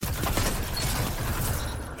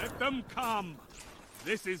them come.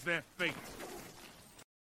 This is their fate.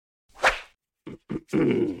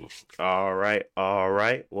 All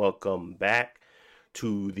right. Welcome back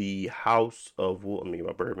to the House of Wolves. Let me get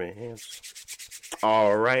my bourbon hands.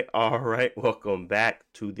 All right. Welcome back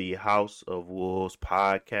to the House of Wolves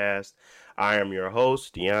podcast. I am your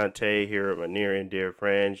host, Deontay, here with my near and dear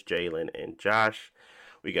friends, Jalen and Josh.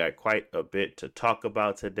 We got quite a bit to talk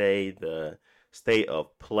about today. The state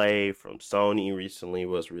of play from Sony recently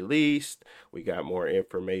was released. We got more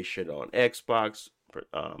information on Xbox,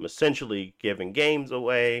 essentially giving games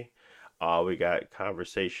away. We got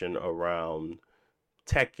conversation around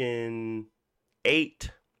Tekken 8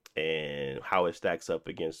 and how it stacks up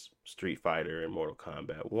against Street Fighter and Mortal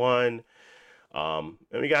Kombat 1. And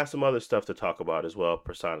we got some other stuff to talk about as well.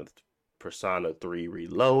 Persona 3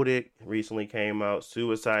 Reloaded recently came out.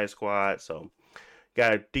 Suicide Squad. So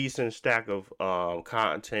got a decent stack of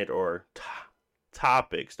content or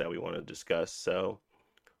topics that we want to discuss. So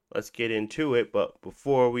let's get into it. But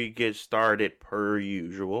before we get started, per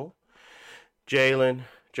usual, Jalen,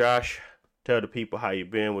 Josh, tell the people how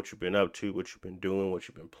you've been, what you've been up to, what you've been doing, what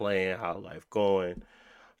you've been playing, how life going.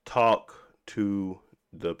 Talk to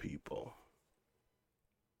the people.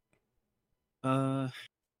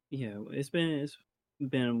 Yeah, it's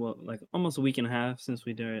been what, like almost a week and a half since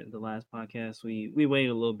we did the last podcast. We waited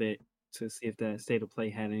a little bit to see if that state of play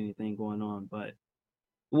had anything going on, but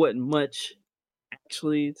wasn't much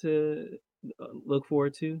actually to look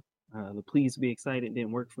forward to. The please be excited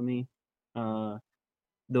didn't work for me. The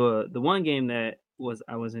one game that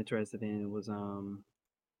I was interested in was I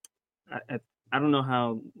don't know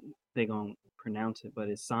how they gonna pronounce it, but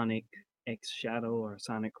it's Sonic X Shadow or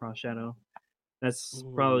Sonic Cross Shadow. That's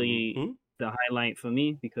probably the highlight for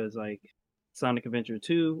me because like Sonic Adventure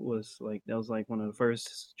 2 was like one of the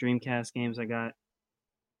first Dreamcast games I got.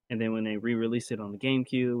 And then when they re-released it on the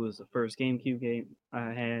GameCube, it was the first GameCube game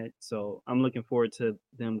I had. So I'm looking forward to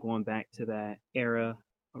them going back to that era,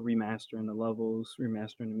 remastering the levels,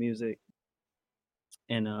 remastering the music.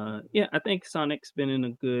 And yeah, I think Sonic's been in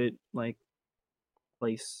a good like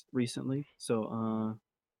place recently. So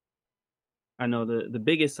I know the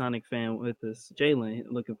biggest Sonic fan with us, Jalen,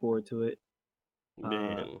 looking forward to it.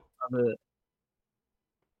 Man.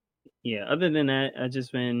 Other than that, I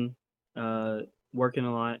just been working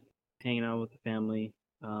a lot, hanging out with the family.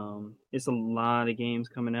 It's a lot of games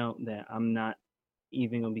coming out that I'm not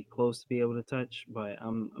even gonna be close to be able to touch, but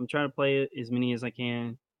I'm trying to play it as many as I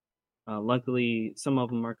can. Luckily, some of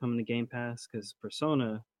them are coming to Game Pass because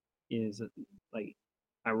Persona is like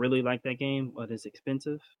I really like that game, but it's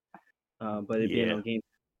expensive. But it being on Game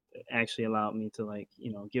actually allowed me to like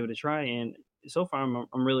give it a try, and so far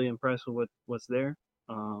I'm really impressed with what's there.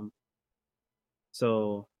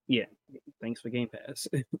 So yeah, thanks for Game Pass.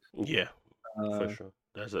 Yeah, for sure.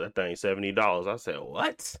 That thing $70. I said,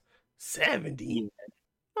 what? 70?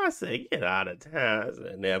 I said, get out of town. I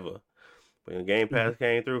said, never. But when Game Pass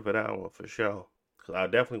came through for that one, for sure. Because I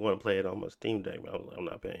definitely want to play it on my Steam Deck. But I'm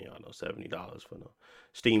not paying y'all no $70 for no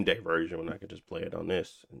Steam Deck version when I can just play it on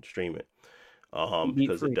this and stream it.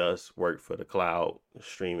 Because it does work for the cloud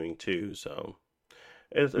streaming too. So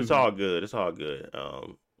it's all good. It's all good.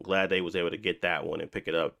 Glad they was able to get that one and pick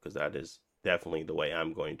it up because that is definitely the way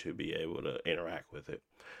I'm going to be able to interact with it.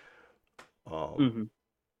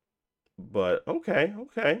 But okay.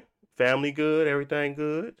 Family good, everything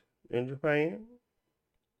good in Japan?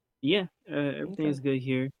 Yeah, everything's good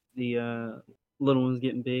here. The little one's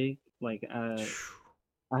getting big. Like I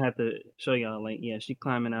have to show y'all. Like she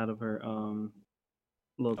climbing out of her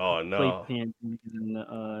little playpen in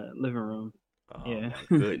the living room. Oh my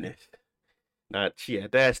goodness. Not she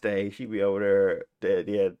at that stage, she be over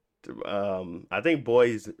there. I think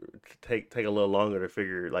boys take a little longer to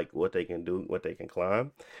figure like what they can do, what they can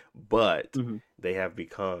climb, but they have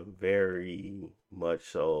become very much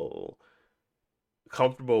so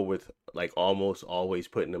comfortable with like almost always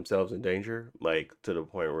putting themselves in danger, like to the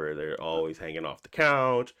point where they're always hanging off the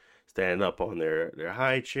couch, standing up on their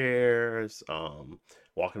high chairs,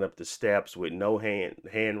 walking up the steps with no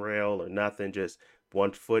handrail or nothing, just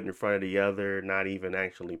one foot in front of the other, not even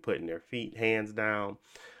actually putting their hands down.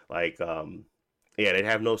 Like, they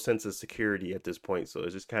have no sense of security at this point, so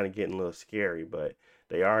it's just kind of getting a little scary, but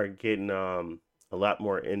they are getting a lot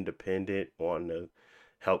more independent, wanting to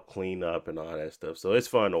help clean up and all that stuff. So it's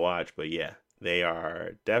fun to watch, but yeah, they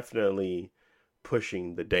are definitely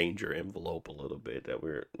pushing the danger envelope a little bit that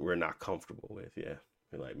we're not comfortable with. Yeah.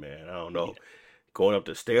 We're like, man, I don't know. Yeah. Going up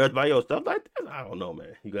the stairs by yourself like this, I don't know,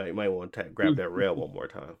 man. You might want to grab that rail one more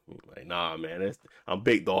time. Like, nah, man, I'm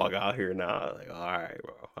big dog out here now. Like, all right,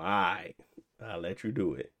 bro. All right. I'll let you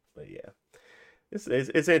do it. But yeah.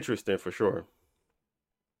 it's interesting for sure.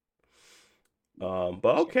 But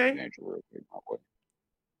okay. Danger real quick, my boy.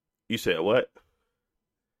 You said what?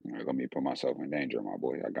 I'm not gonna put myself in danger, my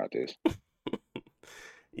boy. I got this.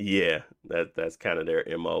 Yeah, that's kind of their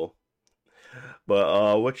MO.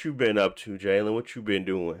 But what you been up to, Jalen? What you been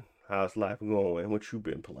doing? How's life going? What you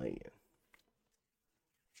been playing?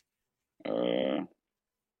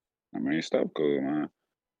 I mean, stuff cool,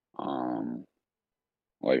 man.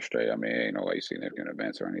 Life straight. I mean, ain't no like significant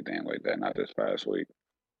events or anything like that. Not this past week.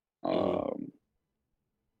 Mm.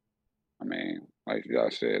 I mean, like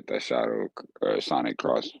y'all said, that Shadow Sonic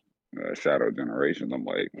Cross Shadow Generations. I'm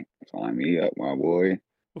like, sign me up, my boy.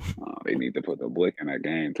 They need to put the blick in that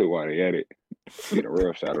game too while they at it. Get a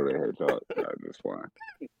real Shadow the Hedgehog. That's fine.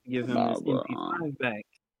 Give him his MP5 back.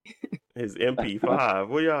 His MP5.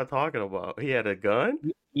 What y'all talking about? He had a gun?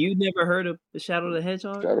 You never heard of the Shadow the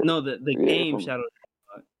Hedgehog? No, the game Shadow the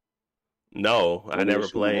Hedgehog. No, I never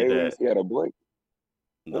played that. He had a blick.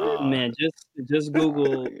 Nah. Man, just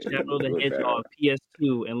Google Shadow the Hedgehog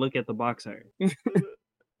PS2 and look at the box art.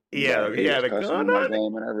 Yeah, he had a gun on that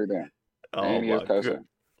game and everything. Oh and my god.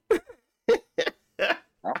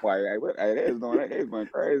 I'm like, hey, they been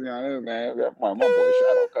crazy on this, man. That's my boy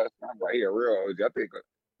Shadow cussing. I'm like, he a real OG. I think,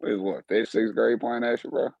 what, 5th, 6th grade playing that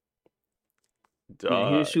shit, bro? Yeah,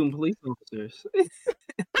 he was shooting police officers.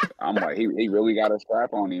 I'm like, he really got a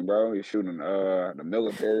strap on him, bro. He's shooting the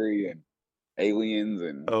military and aliens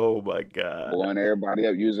and oh my god, blowing everybody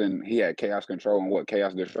up using. He had chaos control and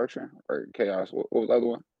chaos destruction or chaos. What was the other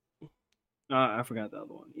one? I forgot the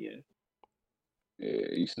other one. Yeah. Yeah,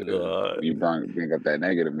 he used to. You bring up that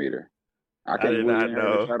negative meter. I did not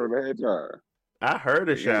know. Shadow the Hedgehog. I heard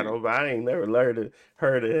of Shadow, but I ain't never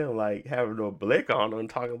heard of him like having no blick on him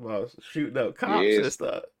talking about shooting up cops and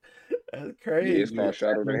stuff. That's crazy. Yeah, it's called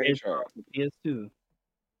Shadow the Hedgehog. PS2.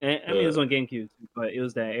 And, I mean, it was on GameCube, but it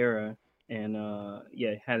was that era. And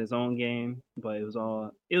yeah, had his own game, but it was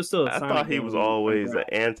still a Sonic thought he game was always an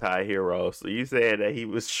anti-hero. So you said that he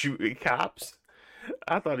was shooting cops?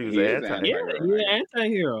 I thought he was an anti-hero. Yeah, he's an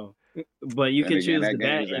anti-hero. But you can choose the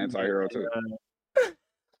bad ending. Anti-hero too.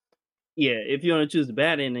 Yeah, if you want to choose the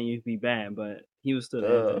bad ending, you can be bad, but he was still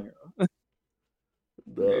an anti-hero.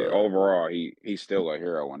 Yeah, overall, he's still a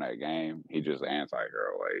hero in that game. He's just an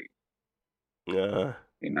anti-hero. Like,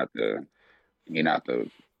 he's not the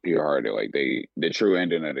pure hearted. Like the true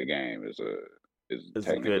ending of the game is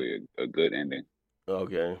technically a good ending.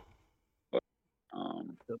 Okay. But,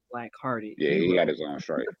 the black-hearted. Yeah, he got his own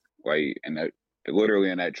strike. Like, and that literally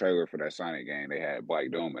in that trailer for that Sonic game, they had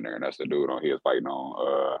Black Doom in there, and that's the dude he was fighting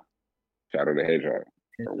on Shadow the Hedgehog,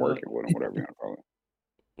 or working with him, whatever you want to call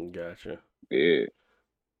it. Gotcha. Yeah.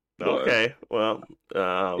 Okay, well,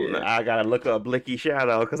 I gotta look up Blicky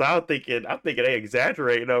Shadow because I'm thinking they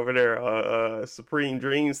exaggerating over there. Supreme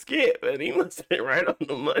Dream Skip, and he must be right on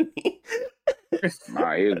the money.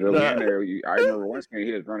 Nah, he was really in there. I remember once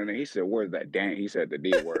he was running in. He said, "Where's that dang?" He said the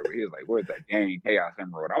D word, but he was like, "Where's that dang Chaos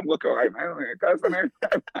Emerald?" I'm looking like, man, cussing there.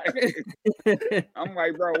 I'm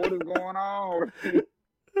like, bro, what is going on?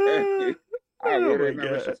 I literally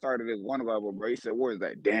remember she started at one level, bro. He said, "Where's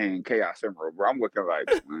that dang Chaos Emerald, bro?" I'm looking like,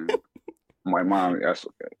 man. I'm like, Mom, that's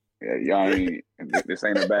okay. Yeah, y'all ain't. This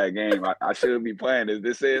ain't a bad game. I should be playing this.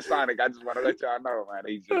 This is Sonic. I just want to let y'all know, man.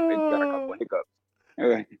 They got a couple of hiccups.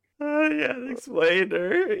 Yeah, explain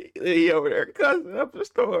her. He over there cussing up the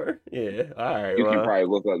store. Yeah, all right. You can probably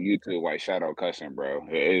look up YouTube like Shadow cussing, bro.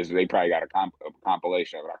 They probably got a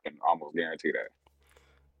compilation of it. I can almost guarantee that.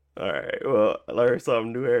 All right. Well, I learn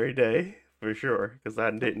something new every day for sure because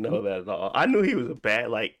I didn't know that at all. I knew he was a bad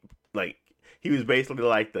like he was basically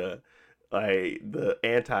like the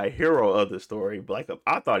anti-hero of the story. Like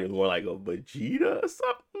I thought he was more like a Vegeta or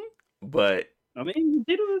something. But I mean,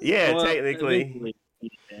 technically.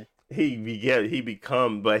 He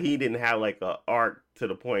become, but he didn't have like a arc to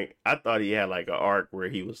the point. I thought he had like an arc where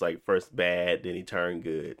he was like first bad, then he turned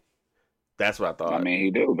good. That's what I thought. I mean, he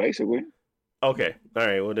do basically. Okay, all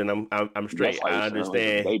right. Well, then I'm straight. I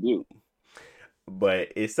understand. They do, but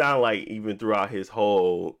it sounded like even throughout his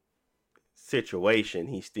whole situation,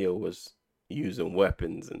 he still was using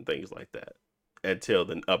weapons and things like that until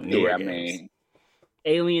the newer games. I mean,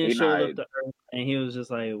 Alien showed up to Earth, and he was just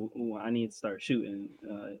like, I need to start shooting.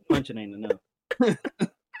 Punching ain't enough.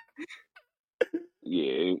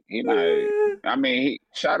 Yeah, he not. I mean,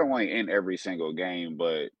 Shadow ain't in every single game,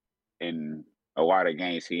 but in a lot of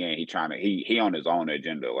games he ain't. He on his own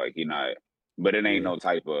agenda. Like he not. But it ain't no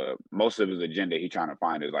type of. Most of his agenda, he trying to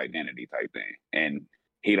find his identity type thing, and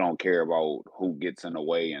he don't care about who gets in the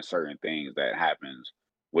way and certain things that happens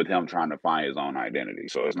with him trying to find his own identity.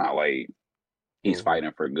 So it's not like he's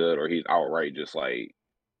fighting for good, or he's outright just like,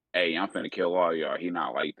 hey, I'm finna kill all y'all. He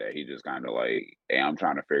not like that. He just kind of like, hey, I'm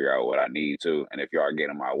trying to figure out what I need to, and if y'all get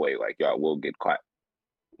in my way, like y'all will get caught.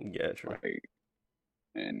 Yeah, true. Like,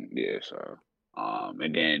 and yeah, so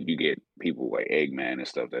and then you get people like Eggman and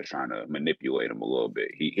stuff that's trying to manipulate him a little bit.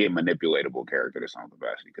 He a manipulatable character to some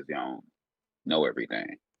capacity because he don't know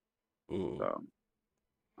everything. So,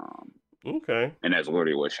 okay, and that's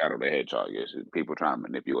literally what Shadow the Hedgehog is. People trying to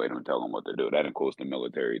manipulate him and tell him what to do. That includes the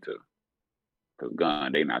military too. Because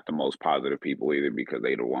Gunn, they not the most positive people either because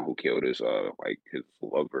they the one who killed his like his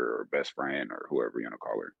lover or best friend or whoever you want to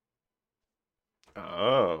call her.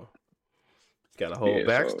 oh, got a whole Yeah,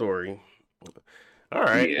 backstory. All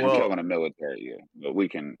right, yeah, well, killing the military, yeah. But we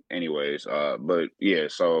can anyways, but yeah,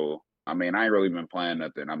 so I mean I ain't really been playing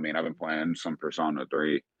nothing. I mean I've been playing some Persona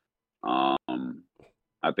 3.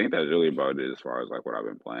 I think that's really about it as far as like what I've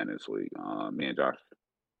been playing this week. Me and Josh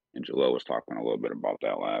and Jalil was talking a little bit about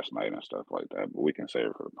that last night and stuff like that, but we can save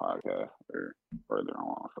it for the podcast or further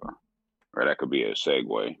along. So, or that could be a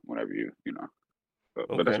segue whenever you know.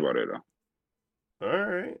 But that's about it though.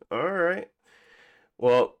 All right.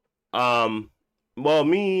 Well,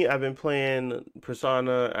 me, I've been playing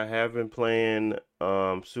Persona. I have been playing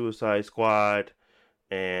Suicide Squad,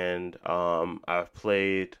 and I've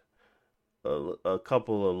played a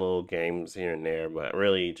couple of little games here and there, but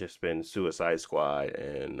really just been Suicide Squad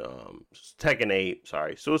and Tekken 8.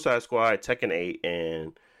 Sorry, Suicide Squad, Tekken 8,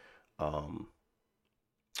 and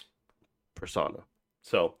Persona.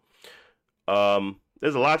 So,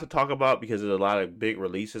 there's a lot to talk about because there's a lot of big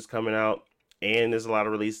releases coming out, and there's a lot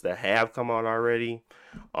of releases that have come out already.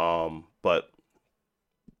 But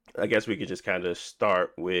I guess we could just kind of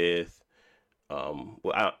start with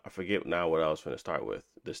I forget now what I was going to start with.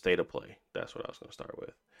 The state of play. That's what I was going to start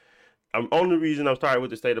with. Only reason I'm starting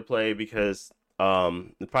with the state of play because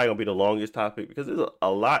it's probably going to be the longest topic because there's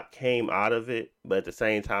a lot came out of it, but at the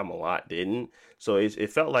same time a lot didn't. So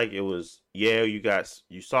it felt like it was,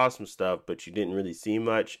 you saw some stuff, but you didn't really see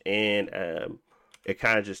much, and it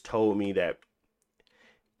kind of just told me that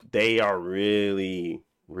they are really,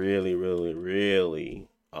 really, really, really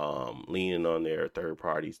leaning on their third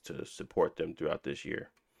parties to support them throughout this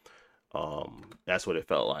year. That's what it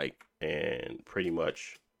felt like, and pretty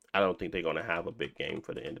much I don't think they're going to have a big game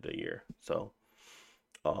for the end of the year. So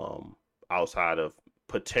outside of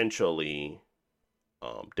potentially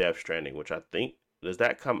Death Stranding, which I think, does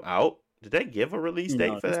that come out? Did they give a release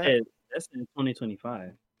date for that? That's in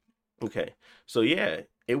 2025. Okay, so yeah,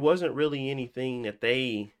 it wasn't really anything that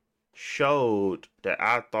they showed that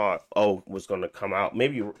I thought was going to come out.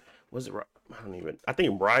 Maybe was it? I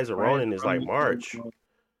think Rise of Ronin is like March.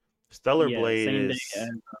 Stellar Blade same is day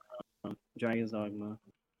as Dragon's Dogma.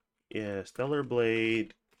 Yeah, Stellar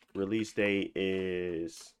Blade release date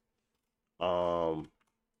is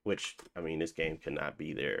which I mean this game cannot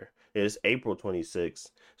be there. It's April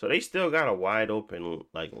 26th. So they still got a wide open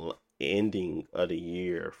like ending of the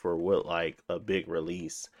year for what like a big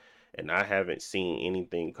release, and I haven't seen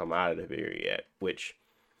anything come out of there yet, which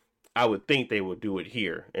I would think they would do it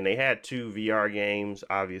here. And they had 2 VR games.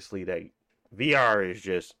 Obviously that VR is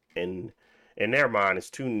just in their mind it's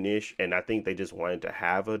too niche, and I think they just wanted to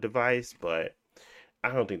have a device, but I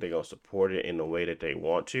don't think they're going to support it in the way that they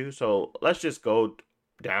want to. So let's just go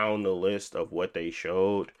down the list of what they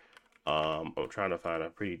showed. I'm trying to find a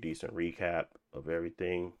pretty decent recap of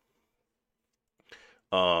everything.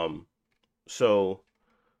 So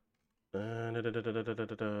I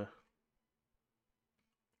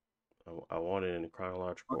want it in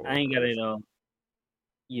chronological. I ain't got it all.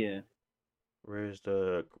 Yeah. Where's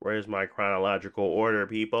my chronological order,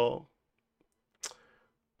 people?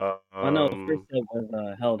 I know the first step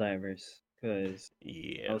was Helldivers because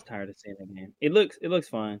I was tired of seeing that game. It looks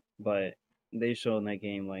fun, but they showed in that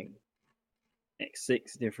game like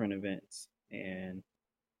 6 different events, and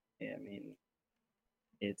yeah, I mean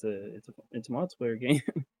it's a multiplayer game.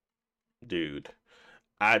 Dude,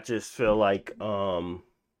 I just feel like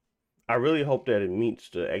I really hope that it meets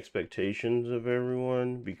the expectations of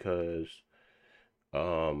everyone because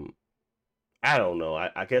I don't know.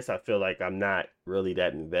 I guess I feel like I'm not really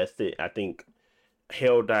that invested. I think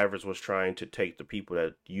Helldivers was trying to take the people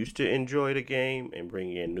that used to enjoy the game and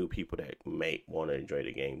bring in new people that may want to enjoy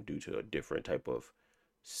the game due to a different type of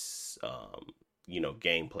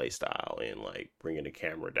gameplay style and like bringing the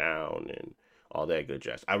camera down and all that good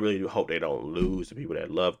jazz. I really do hope they don't lose the people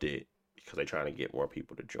that loved it because they're trying to get more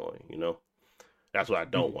people to join, That's what I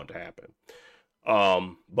don't want to happen.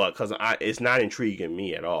 But because it's not intriguing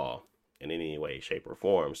me at all in any way, shape, or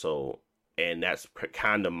form. So, and that's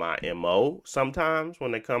kind of my MO sometimes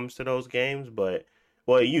when it comes to those games. But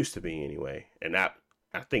Well, it used to be anyway, and that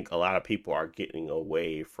I think a lot of people are getting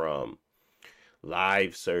away from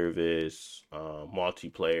live service,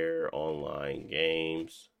 multiplayer online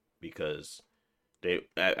games because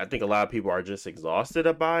I think a lot of people are just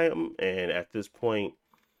exhausted by them, and at this point,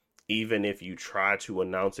 even if you try to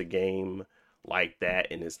announce a game like that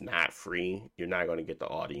and it's not free, you're not going to get the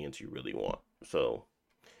audience you really want. So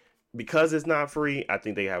because it's not free, I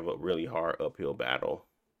think they have a really hard uphill battle.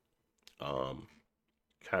 Um,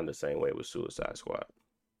 Kind of the same way with Suicide Squad.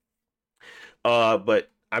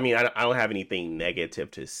 But I mean, I don't have anything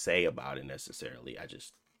negative to say about it necessarily. I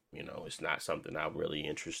just, it's not something I'm really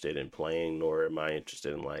interested in playing, nor am I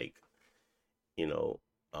interested in like, you know,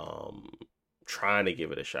 um, trying to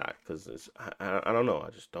give it a shot because I don't know.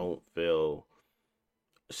 I just don't feel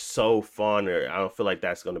so fun, or I don't feel like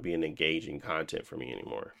that's going to be an engaging content for me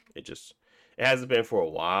anymore. It hasn't been for a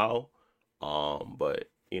while.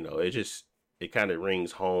 But it kind of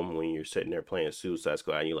rings home when you're sitting there playing Suicide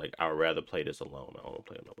Squad and you're like, I'd rather play this alone. I don't want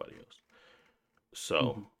to play with nobody else.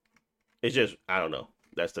 So it's just, I don't know.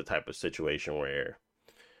 That's the type of situation where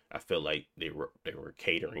I feel like they were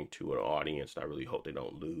catering to an audience. And I really hope they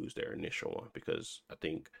don't lose their initial one, because I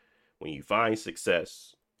think when you find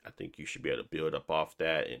success, I think you should be able to build up off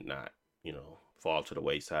that and not, fall to the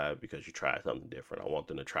wayside because you try something different. I want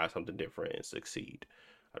them to try something different and succeed.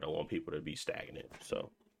 I don't want people to be stagnant. So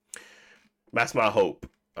that's my hope.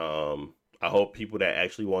 I hope people that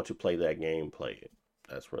actually want to play that game play it.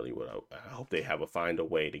 That's really what I hope they find a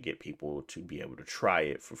way to get people to be able to try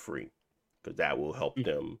it for free, because that will help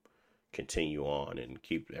them continue on and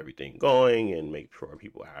keep everything going and make sure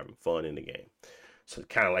people are having fun in the game. So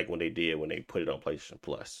kind of like when they put it on PlayStation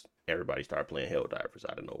Plus, everybody started playing Helldivers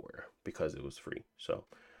out of nowhere because it was free. So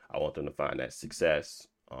I want them to find that success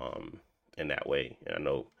in that way. And I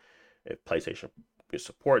know if PlayStation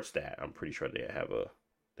supports that, I'm pretty sure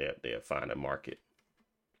they'll find a market.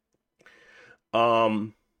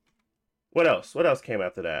 What else? What else came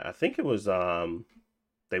after that? I think it was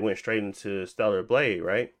they went straight into Stellar Blade,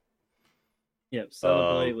 right? Yep,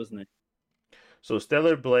 Stellar Blade was next. So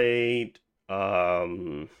Stellar Blade,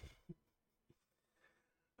 what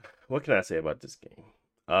can I say about this game?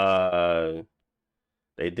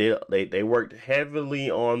 They worked heavily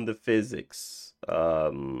on the physics.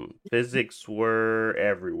 Physics were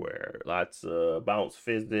everywhere. Lots of bounce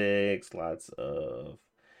physics, lots of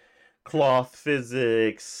cloth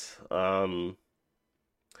physics.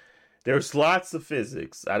 There's lots of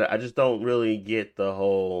physics. I just don't really get the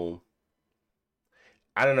whole.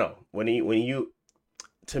 I don't know when you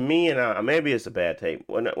to me, and maybe it's a bad take,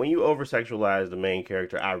 when you over sexualize the main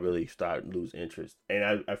character, I really start to lose interest,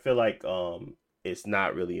 and I feel like it's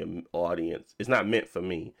not really an audience. It's not meant for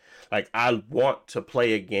me. Like, I want to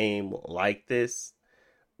play a game like this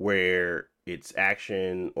where it's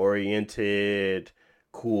action oriented,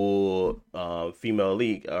 cool, female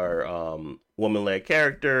lead or woman led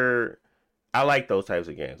character. I like those types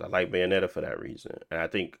of games. I like Bayonetta for that reason, and I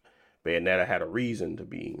think Bayonetta had a reason to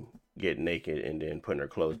be getting naked and then putting her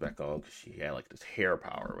clothes back on because she had like this hair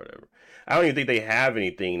power or whatever. I don't even think they have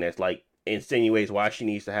anything that's like insinuates why she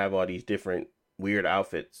needs to have all these different weird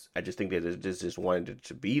outfits. I just think that they just wanted it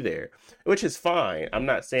to be there, which is fine. I'm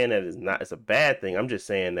not saying that it's a bad thing. I'm just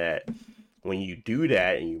saying that when you do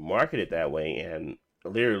that and you market it that way, and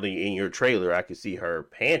literally in your trailer I could see her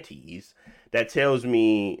panties, that tells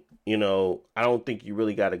me, I don't think you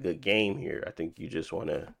really got a good game here. I think you just want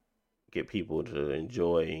to get people to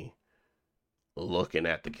enjoy looking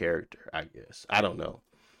at the character, I guess. I don't know.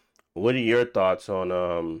 What are your thoughts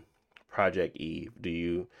on Project Eve?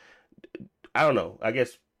 I don't know. I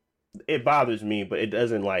guess it bothers me, but it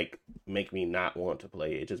doesn't like make me not want to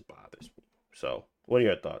play it. It just bothers me. So, what are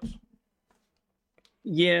your thoughts?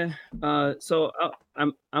 Yeah. So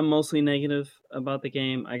I'm mostly negative about the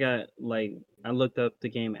game. I looked up the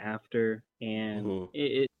game after, and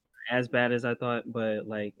it's as bad as I thought. But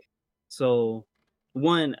so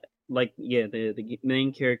one, the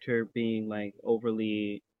main character being like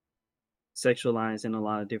overly sexualized in a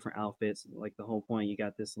lot of different outfits. Like, the whole point, you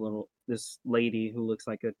got this lady who looks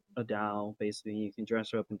like a doll. Basically, you can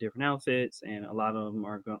dress her up in different outfits, and a lot of them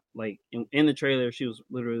are like in the trailer. She was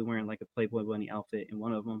literally wearing like a Playboy bunny outfit in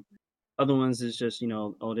one of them. Other ones is just,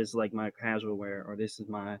 oh, this is like my casual wear, or this is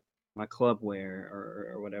my club wear,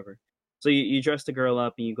 or whatever. So you dress the girl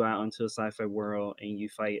up and you go out into a sci-fi world and you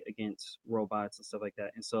fight against robots and stuff like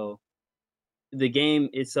that. And so the game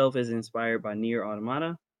itself is inspired by Nier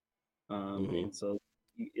Automata. And so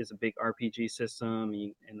it's a big RPG system,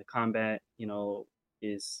 and the combat,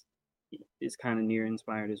 is kind of Nier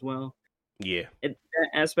inspired as well. Yeah. That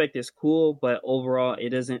aspect is cool, but overall, it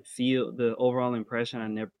doesn't feel the overall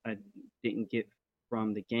impression I didn't get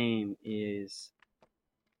from the game is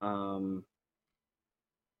um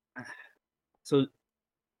so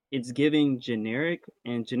it's giving generic,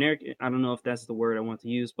 and generic, I don't know if that's the word I want to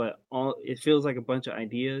use, but all it feels like a bunch of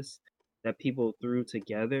ideas that people threw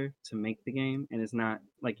together to make the game, and it's not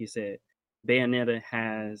like you said. Bayonetta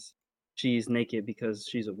has she's naked because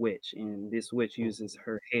she's a witch, and this witch uses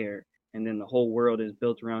her hair, and then the whole world is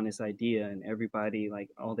built around this idea, and everybody like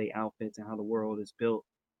all the outfits and how the world is built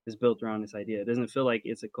around this idea. It doesn't feel like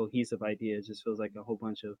it's a cohesive idea. It just feels like a whole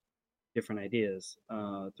bunch of different ideas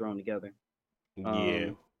thrown together.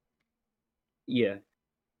 Yeah. Um, yeah,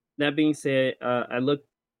 that being said,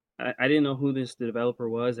 I didn't know who this developer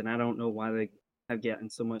was, and I don't know why they have gotten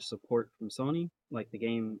so much support from Sony. Like the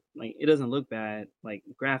game, like it doesn't look bad, like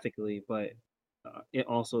graphically, but it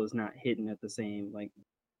also is not hitting at the same like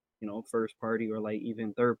first party or like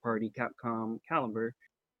even third party Capcom caliber.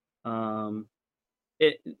 Um,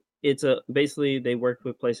 it it's a basically they worked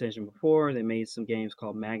with PlayStation before. They made some games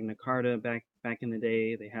called Magna Carta back in the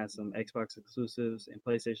day. They had some Xbox exclusives and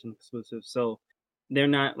PlayStation exclusives. So they're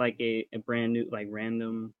not like a brand new like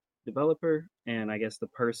random developer. And I guess the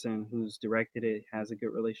person who's directed it has a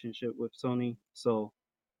good relationship with Sony. So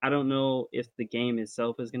I don't know if the game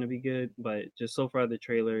itself is gonna be good, but just so far the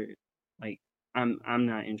trailer, like I'm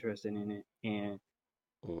not interested in it. And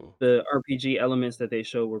Mm. the RPG elements that they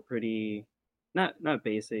showed were pretty not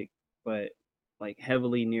basic, but like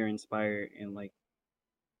heavily near inspired. And like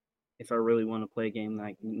if I really want to play a game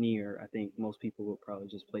like Near, I think most people will probably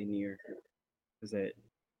just play Near because that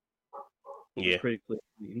those are Yeah. pretty clear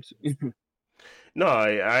games. No,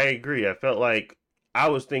 I agree. I felt like I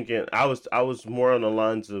was thinking I was more on the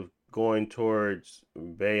lines of going towards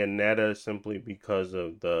Bayonetta simply because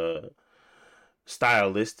of the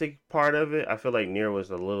stylistic part of it. I feel like Nier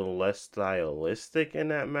was a little less stylistic in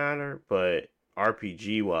that matter, but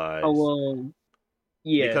RPG Oh wise, well,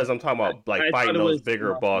 yeah, because I'm talking about like I thought fighting it those was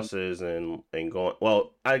bigger more of bosses and going.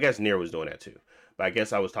 Well, I guess Nier was doing that too, but I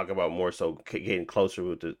guess I was talking about more so getting closer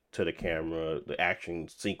with to the camera, the action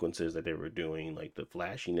sequences that they were doing, like the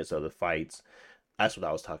flashiness of the fights. That's what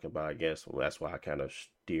I was talking about. I guess well, that's why I kind of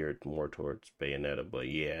steered more towards Bayonetta. But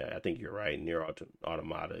yeah, I think you're right. Nier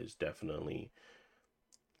Automata is definitely.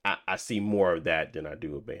 I see more of that than I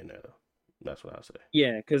do of Bayonetta. That's what I'll say.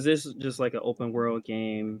 yeah, because this is just like an open world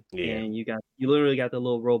game, Yeah. and you literally got the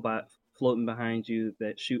little robot floating behind you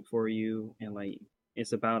that shoot for you, and like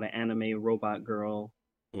it's about an anime robot girl,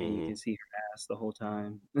 and you Hmm. can see her ass the whole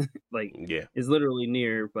time. Like Yeah. it's literally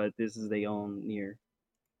Near, but this is their own Near.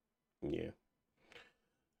 Yeah.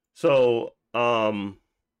 So,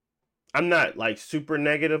 I'm not like super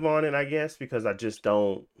negative on it, I guess, because I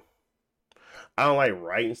don't like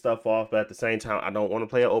writing stuff off, but at the same time, I don't want to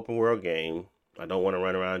play an open world game. I don't want to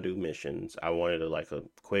run around and do missions. I wanted like a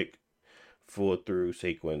quick full through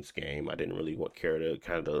sequence game. I didn't really care to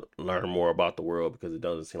kind of learn more about the world because it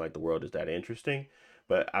doesn't seem like the world is that interesting.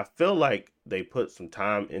 But I feel like they put some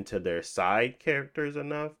time into their side characters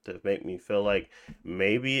enough to make me feel like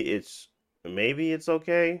maybe it's maybe it's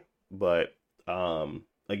okay. But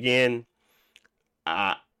again,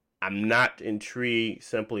 I I'm not intrigued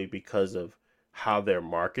simply because of how they're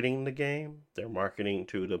marketing the game. They're marketing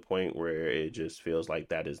to the point where it just feels like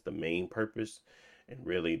that is the main purpose, and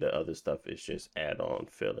really the other stuff is just add-on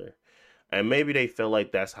filler. And maybe they feel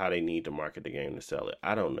like that's how they need to market the game to sell it.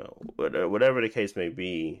 I don't know. But whatever the case may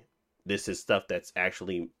be, this is stuff that's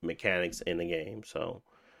actually mechanics in the game. So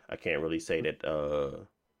I can't really say that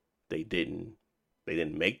they didn't they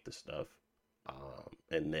didn't make the stuff,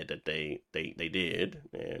 and that they did,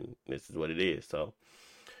 and this is what it is. So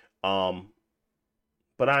um,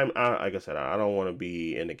 but like I said, I don't want to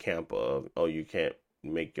be in the camp of oh you can't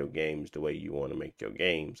make your games the way you want to make your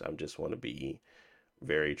games. I just want to be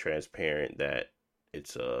very transparent that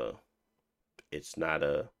it's a it's not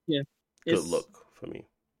a Yeah, good it's look for me.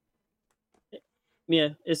 yeah,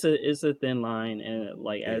 it's a thin line, and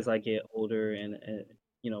like Yeah, as I get older and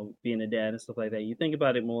being a dad and stuff like that, you think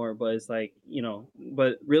about it more. But it's like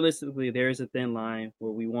but realistically, there is a thin line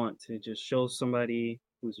where we want to just show somebody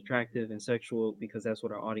who's attractive and sexual because that's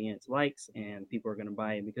what our audience likes, and people are gonna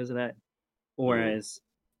buy it because of that. mm, Whereas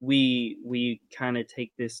we kind of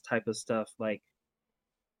take this type of stuff like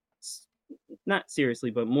not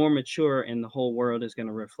seriously, but more mature, and the whole world is going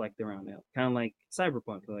to reflect around that. Kind of like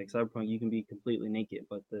Cyberpunk. Like Cyberpunk, you can be completely naked,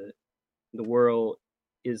 but the world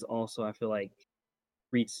is also, I feel like,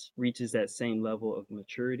 reaches that same level of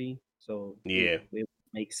maturity. So yeah, it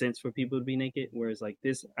makes sense for people to be naked. Whereas like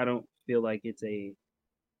this, I don't feel like it's a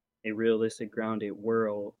a realistic, grounded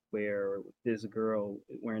world where this girl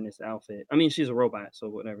wearing this outfit. I mean, she's a robot, so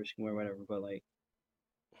whatever she can wear, whatever. But like,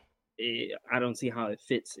 I don't see how it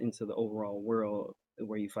fits into the overall world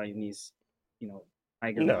where you fight these,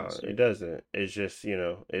 tiger No, it monsters. doesn't. It's just,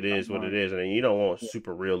 it is what it is. And you don't want Yeah.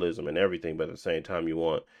 super realism and everything, but at the same time, you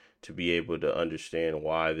want to be able to understand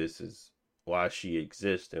why she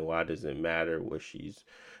exists and why does it matter what she's.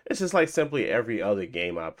 It's just like simply every other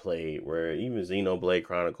game I played, where even Xenoblade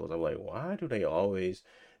Chronicles, I'm like, why do they always.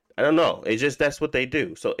 I don't know. It's just that's what they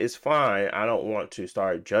do. So it's fine. I don't want to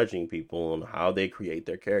start judging people on how they create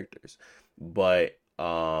their characters. But,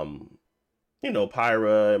 Pyra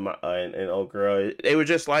and old girl, they were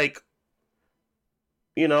just like,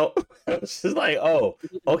 it's just like, oh,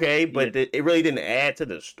 okay, but it really didn't add to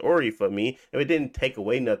the story for me. And it didn't take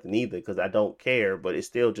away nothing either because I don't care. But it's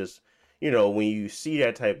still just, when you see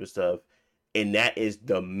that type of stuff, and that is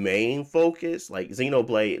the main focus. Like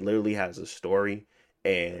Xenoblade literally has a story,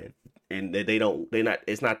 and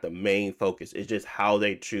it's not the main focus. It's just how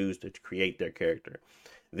they choose to create their character.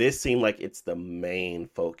 This seemed like it's the main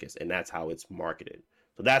focus, and that's how it's marketed.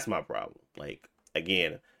 So that's my problem. Like,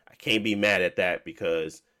 again, I can't be mad at that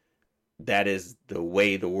because that is the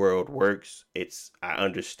way the world works. I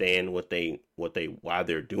understand why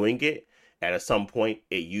they're doing it. At some point,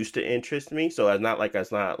 it used to interest me, so it's not like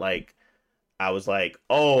I was like,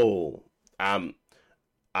 oh, I'm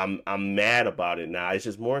mad about it now. It's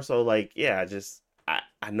just more so like, yeah,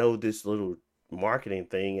 I know this little marketing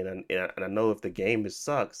thing, and I know if the game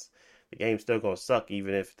sucks, the game's still gonna suck,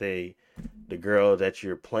 even if the girl that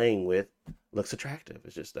you're playing with looks attractive.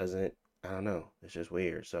 It just doesn't. I don't know. It's just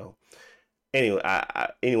weird. So anyway, I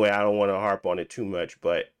don't want to harp on it too much,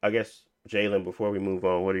 but I guess Jalen, before we move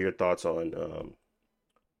on, what are your thoughts on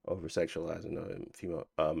over sexualizing female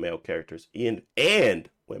male characters and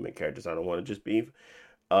women characters? I don't want to just be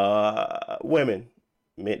women.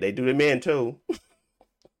 Men, they do the men too.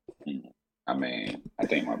 I mean, I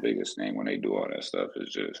think my biggest thing when they do all that stuff is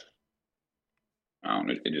just, I don't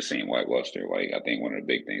know, it just seems lackluster. Like, I think one of the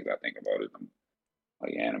big things I think about is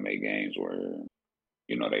like anime games where,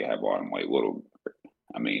 they have all them like little,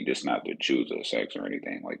 I mean, just not to choose a sex or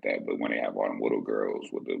anything like that, but when they have all them little girls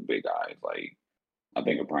with the big eyes, like, I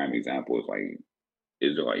think a prime example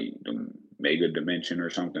is it like the mega dimension or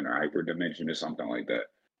something, or hyper dimension or something like that.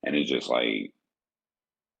 And it's just like,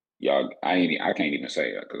 y'all, I can't even say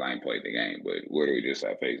it because I ain't played the game, but literally just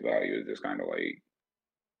at face value, it's just kind of like,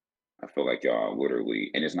 I feel like y'all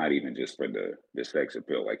literally, and it's not even just for the sex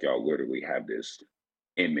appeal, like y'all literally have this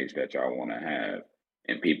image that y'all want to have,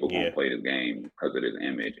 and people gonna Yeah. play this game because of this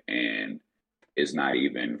image, and it's not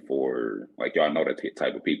even for, like, y'all know the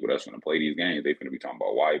type of people that's gonna play these games. They finna be talking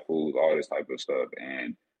about waifus, all this type of stuff,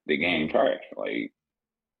 and the game Mm-hmm. trash. Like,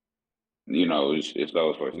 it's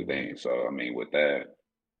those sorts of Mm-hmm. things. So I mean, with that,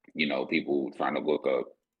 people trying to look up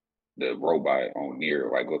the robot on near,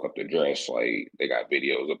 like look up the dress, like they got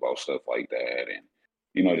videos about stuff like that,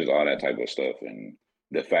 and just all that type of stuff. And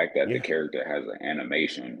the fact that the Yeah. character has an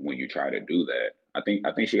animation when you try to do that, I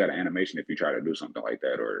think she got an animation if you try to do something like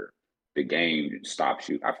that, or the game stops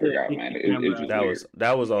you. I Yeah, forgot, keep man. the It's camera. just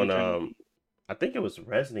That was They on try. I think it was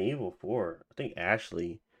Resident Evil 4. I think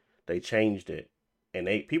Ashley, they changed it, and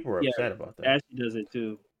people were Yeah, upset about that. Ashley does it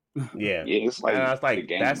too. Yeah, yeah. It's and like I was the like,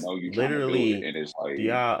 game that's know you trying to do it, literally. and it's Do like,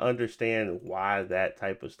 y'all understand why that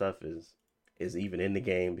type of stuff is even in the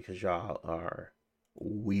game? Because y'all are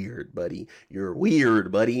weird, buddy. You're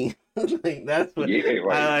weird, buddy. Like that's what yeah,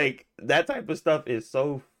 I like, like. That type of stuff is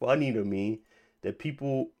so funny to me that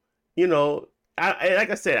people, you know, like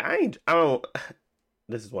I said, I don't.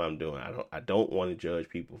 This is what I'm doing. I don't want to judge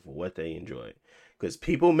people for what they enjoy. Because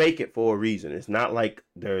people make it for a reason. It's not like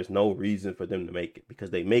there's no reason for them to make it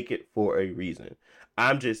because they make it for a reason.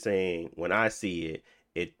 I'm just saying when I see it,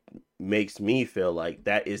 it makes me feel like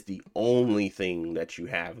that is the only thing that you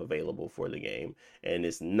have available for the game. And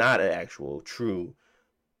it's not an actual true,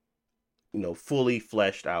 fully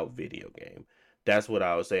fleshed out video game. That's what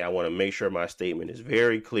I would say. I want to make sure my statement is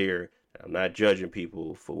very clear. I'm not judging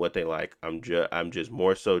people for what they like. I'm just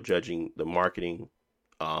more so judging the marketing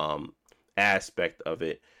um aspect of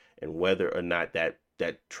it and whether or not that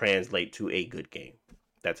translate to a good game.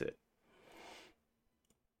 That's it.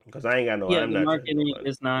 Because Yeah, I'm the not judging marketing nobody.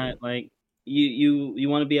 is Yeah. not like you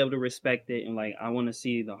want to be able to respect it, and like I want to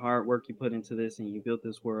see the hard work you put into this and you built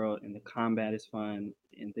this world and the combat is fun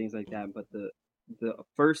and things like that. But the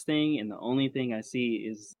first thing and the only thing I see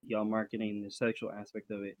is y'all marketing the sexual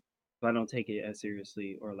aspect of it. So I don't take it as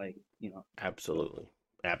seriously or like, Absolutely.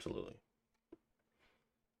 Absolutely.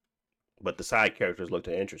 But the side characters looked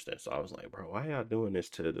interesting, so I was like, bro, why y'all doing this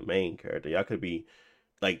to the main character? Y'all could be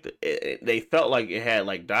they felt like it had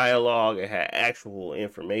like dialogue, it had actual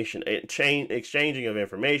information, exchanging of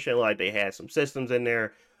information, like they had some systems in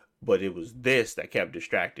there, but it was this that kept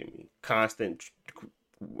distracting me. Constant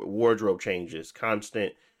wardrobe changes,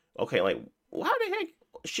 constant. Okay, like how the heck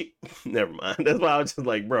she? Never mind. That's why I was just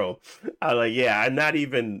like, bro. I was like, yeah, I'm not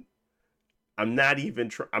even. I'm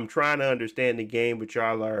trying to understand the game, but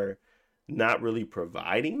y'all are not really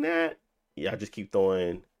providing that. Yeah, I just keep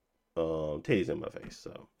throwing titties in my face.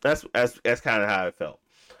 So that's kind of how it felt.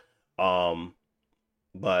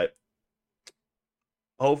 But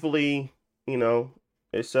hopefully,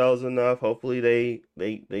 it sells enough. Hopefully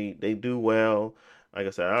they do well. Like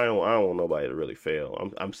I said, I don't want nobody to really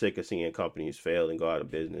fail. I'm sick of seeing companies fail and go out of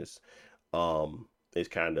business. It's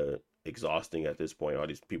kind of exhausting at this point. All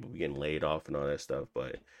these people getting laid off and all that stuff.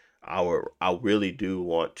 But I really do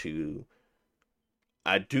want to.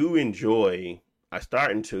 I do enjoy. I'm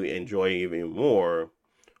starting to enjoy even more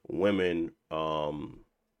women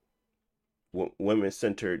women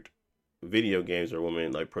centered video games or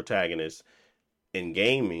women like protagonists in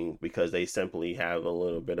gaming, because they simply have a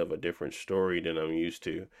little bit of a different story than I'm used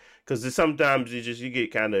to. Because sometimes you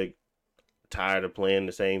get kind of tired of playing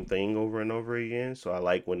the same thing over and over again. So I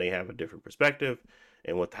like when they have a different perspective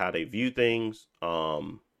and with how they view things.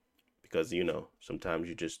 Because sometimes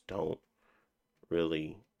you just don't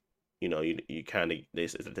really, you kind of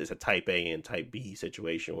there's a type A and type B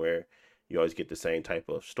situation where you always get the same type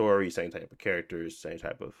of story, same type of characters, same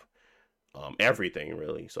type of everything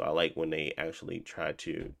really. So I like when they actually try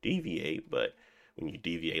to deviate, but when you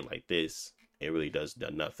deviate like this, it really does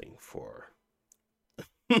nothing for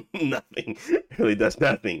nothing. It really does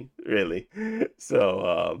nothing really.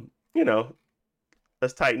 So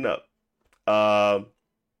let's tighten up.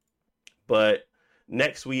 But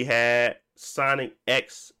next we had Sonic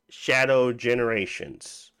X Shadow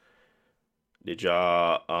Generations. Did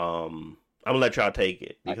y'all I'm gonna let y'all take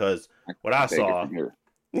it because what I saw.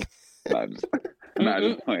 Not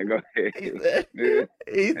just playing. Go ahead.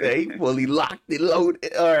 He said he fully locked it,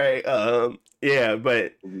 loaded. All right. Yeah,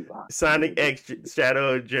 but Sonic X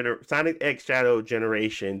Shadow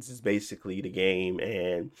Generations is basically the game,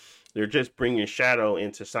 and they're just bringing Shadow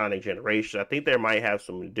into Sonic Generations. I think they might have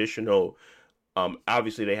some additional.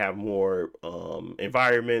 Obviously they have more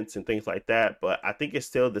environments and things like that, but I think it's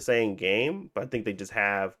still the same game. But I think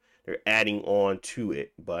they're adding on to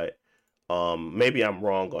it. But maybe I'm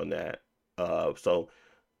wrong on that. So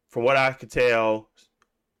from what I could tell,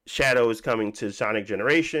 Shadow is coming to Sonic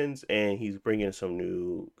Generations, and he's bringing some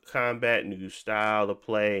new combat, new style to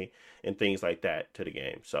play, and things like that to the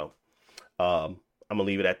game. So I'm gonna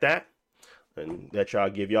leave it at that, and let y'all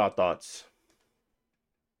give y'all thoughts.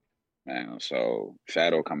 Man, so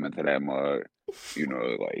Shadow coming to that mug,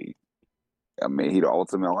 like, I mean, he the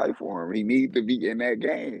ultimate life form. He needs to be in that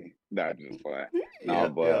game. Not just play. No,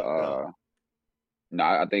 but no,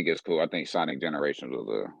 I think it's cool. I think Sonic Generations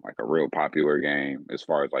was a real popular game as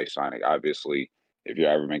far as like Sonic. Obviously, if you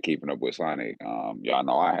ever been keeping up with Sonic, y'all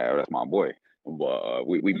know I have. That's my boy. But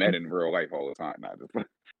we met in real life all the time. Not just,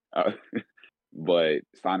 but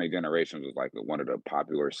Sonic Generations was like one of the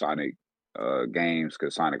popular Sonic games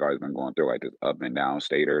because Sonic always been going through like this up and down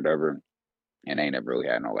state or whatever, and they never really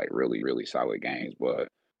had no like really really solid games. But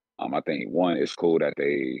I think one, it's cool that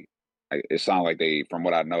it sounds like from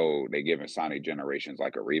what I know, they giving Sonic Generations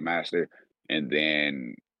like a remaster, and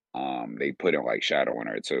then they put in like Shadow in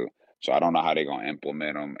there too. So I don't know how they're gonna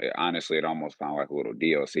implement them. Honestly, it almost sounds like a little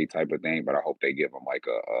DLC type of thing, but I hope they give them like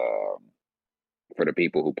for the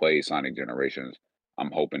people who play Sonic Generations.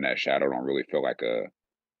 I'm hoping that Shadow don't really feel like an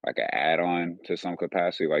add-on to some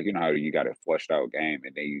capacity. Like, how you got a fleshed out game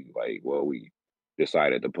and then you like, well, we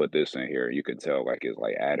decided to put this in here. You can tell like it's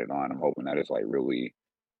like added on. I'm hoping that it's like really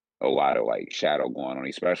a lot of like Shadow going on,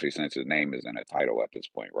 especially since his name is in the title at this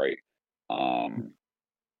point, right?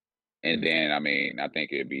 And then I mean, I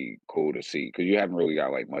think it'd be cool to see because you haven't really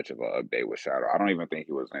got like much of an update with Shadow. I don't even think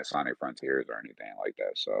he was in Sonic Frontiers or anything like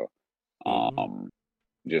that. So,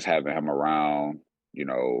 just having him around,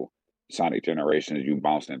 Sonic Generations, you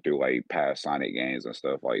bouncing through like past Sonic games and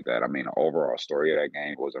stuff like that. I mean, the overall story of that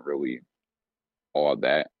game wasn't really all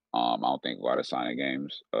that. I don't think a lot of Sonic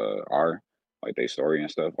games are like they story and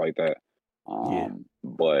stuff like that.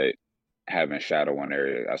 But having Shadow in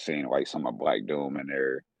there, I seen like some of Black Doom in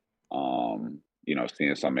there.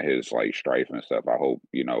 Seeing some of his like strife and stuff. I hope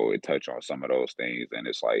it touch on some of those things, and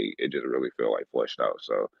it's like it just really feel like fleshed out.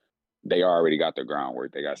 So they already got the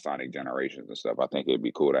groundwork. They got Sonic Generations and stuff. I think it'd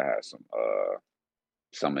be cool to have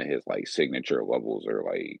some of his like signature levels or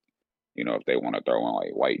like if they want to throw in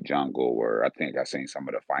like White Jungle, or I think I seen some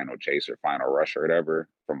of the Final Chase or Final Rush or whatever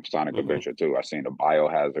from Sonic Adventure 2. I seen the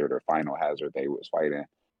Biohazard or Final Hazard they was fighting,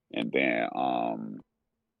 and then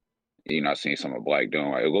I seen some of Black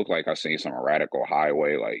Doom. Like, it looked like I seen some of Radical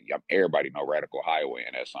Highway. Like, everybody know Radical Highway,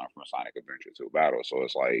 and that's something from Sonic Adventure 2 Battle. So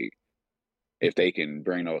it's like, if they can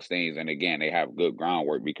bring those things, and again, they have good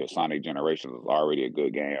groundwork because Sonic Generations is already a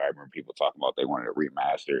good game. I remember people talking about they wanted to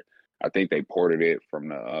remaster. I think they ported it from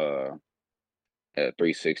the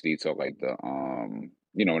 360 to like the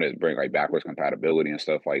when it bring like backwards compatibility and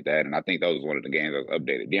stuff like that. And I think that was one of the games that was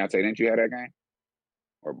updated. Deontay, didn't you have that game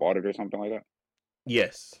or bought it or something like that?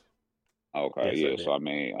 Yes. Okay, yes, yeah. So I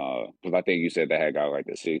mean, because I think you said that had got like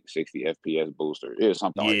the 60 FPS booster. It was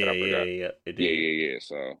something like that. I forgot. Yeah. It did. Yeah.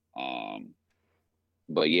 So,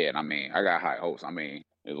 but yeah, I mean, I got high hopes. I mean,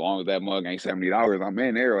 as long as that mug ain't $70, I'm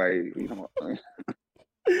in there. Like,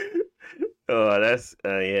 Oh, that's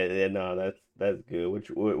no, that's good.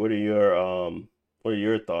 What are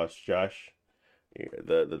your thoughts, Josh?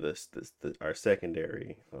 Our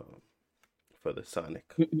secondary for the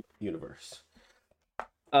Sonic universe.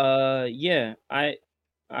 Yeah, I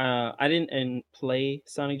didn't play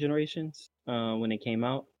Sonic Generations when it came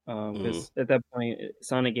out because at that point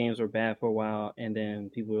Sonic games were bad for a while, and then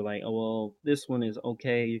people were like, oh well, this one is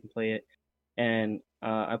okay, you can play it. And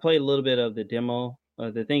I played a little bit of the demo.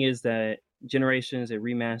 The thing is that Generations, it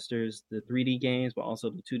remasters the 3D games but also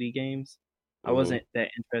the 2D games. I wasn't that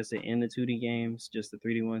interested in the 2D games, just the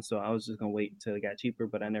 3D ones, so I was just gonna wait until it got cheaper,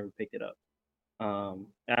 but I never picked it up.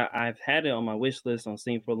 I've had it on my wish list on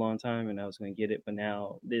Steam for a long time, and I was going to get it, but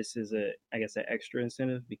now this is an extra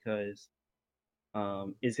incentive because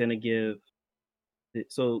it's going to give.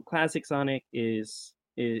 So classic Sonic is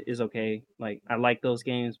okay. Like, I like those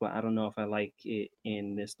games, but I don't know if I like it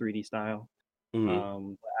in this 3D style.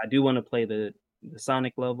 I do want to play the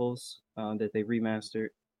Sonic levels that they remastered,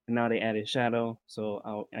 and now they added Shadow,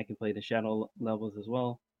 so I can play the Shadow levels as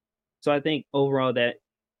well. So I think overall that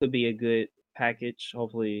could be a good package.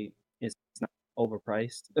 Hopefully it's not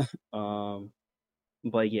overpriced.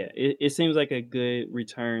 But yeah, it seems like a good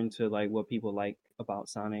return to like what people like about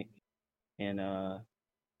Sonic. And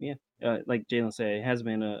like Jalen said,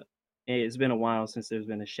 it's been a while since there's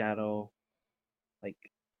been a Shadow like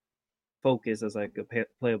focus as like a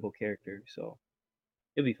playable character. So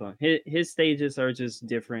it'll be fun. His stages are just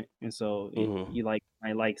different, and so you might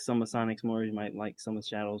like some of Sonic's more, you might like some of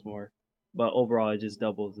Shadow's more. But overall, it just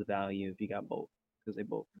doubles the value if you got both, because they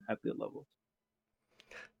both have good levels.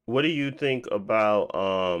 What do you think about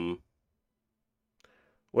I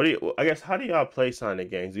guess, how do y'all play Sonic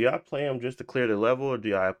games? Do y'all play them just to clear the level, or do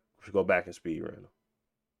y'all go back and speed run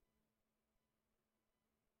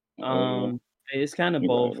them? It's kind of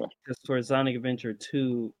both. Because for Sonic Adventure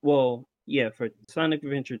 2, well, yeah, for Sonic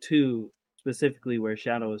Adventure 2 specifically, where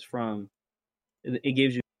Shadow is from, it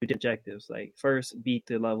gives you objectives. Like, first, beat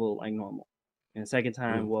the level like normal, and second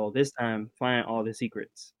time, well, this time find all the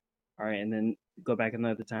secrets. All right, and then go back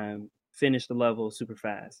another time, finish the level super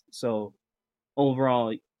fast. So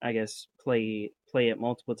overall, I guess play it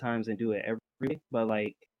multiple times and do it every day. But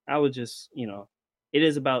like, I would just, it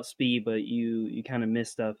is about speed, but you kind of miss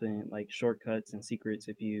stuff in like shortcuts and secrets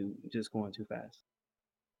if you just going too fast.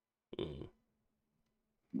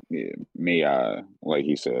 Yeah, me, like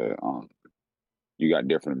he said, you got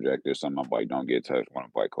different objectives. Some of them like don't get touched, one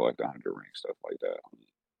of them like collect 100 rings, stuff like that.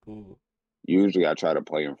 Usually I try to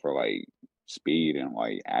play them for like speed and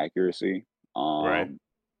like accuracy. Right.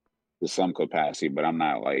 To some capacity, but I'm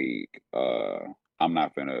not like I'm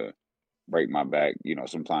not gonna break my back.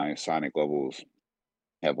 Sometimes Sonic levels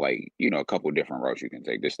have like, a couple different routes you can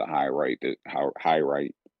take. This the high right, or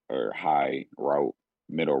high route,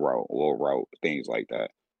 middle route, low route, things like that.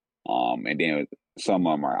 And then some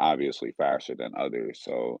of them are obviously faster than others.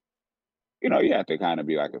 So, you have to kind of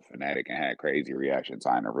be like a fanatic and have crazy reaction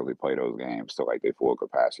time to really play those games to like their full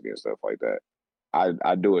capacity and stuff like that.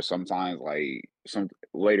 I do it sometimes, like some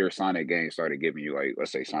later Sonic games started giving you like,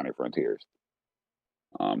 let's say Sonic Frontiers.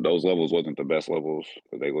 Those levels wasn't the best levels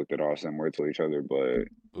because they looked at all similar to each other, but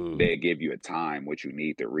they give you a time what you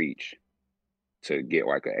need to reach to get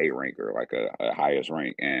like an A rank or like a highest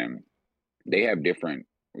rank. And they have different,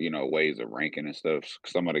 ways of ranking and stuff.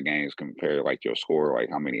 Some of the games compare like your score, like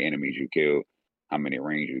how many enemies you killed, how many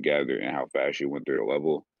rings you gathered, and how fast you went through the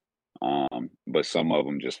level. But some of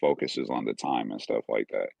them just focuses on the time and stuff like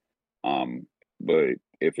that. But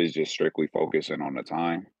if it's just strictly focusing on the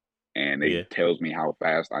time and it tells me how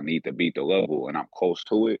fast I need to beat the level and I'm close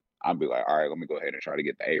to it, I'll be like, all right, let me go ahead and try to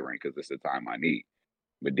get the A rank because it's the time I need.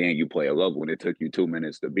 But then you play a level and it took you 2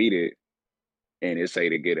 minutes to beat it. and it say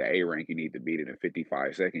to get an A rank, you need to beat it in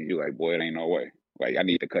 55 seconds. You're like, boy, it ain't no way. Like, I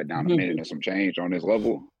need to cut down a minute and some change on this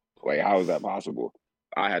level. Like, how is that possible?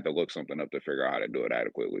 I had to look something up to figure out how to do it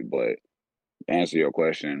adequately. But to answer your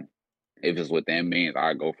question, if it's within means,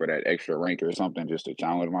 I go for that extra rank or something just to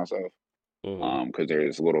challenge myself. Because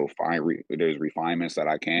there's there's refinements that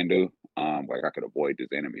I can do. Like I could avoid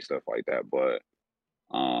this enemy stuff like that. But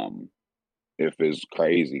if it's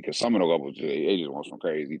crazy, because some of the levels they just want some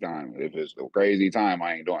crazy time. If it's the crazy time,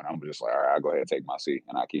 I ain't doing. I'm just like, all right, I'll go ahead and take my seat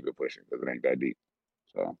and I keep it pushing because it ain't that deep.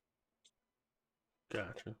 So,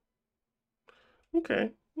 gotcha.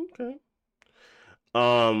 Okay.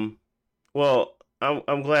 Well,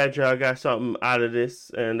 I'm glad y'all got something out of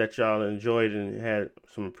this and that y'all enjoyed and had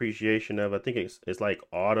some appreciation of. I think it's like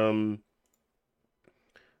autumn.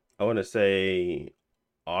 I want to say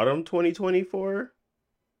autumn 2024.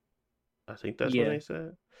 I think that's what they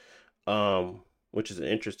said. Which is an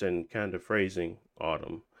interesting kind of phrasing,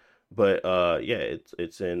 autumn. But yeah,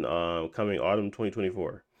 it's in coming autumn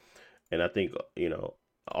 2024. And I think,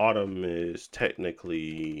 autumn is technically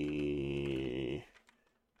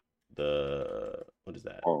what is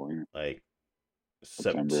that? Like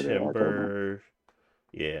September.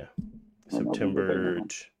 Yeah. September.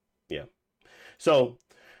 Yeah. So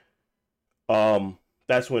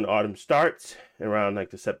that's when autumn starts, around like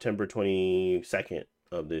the September 22nd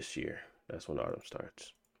of this year. That's when autumn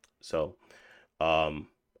starts. So I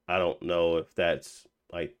don't know if that's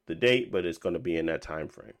like the date, but it's going to be in that time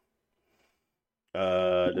frame.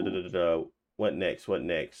 What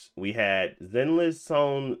next? We had Zenless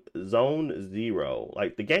Zone Zero.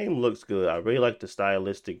 Like, the game looks good. I really like the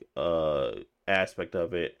stylistic aspect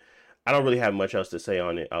of it. I don't really have much else to say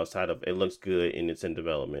on it outside of it looks good and it's in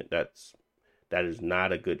development. That is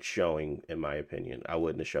not a good showing, in my opinion. I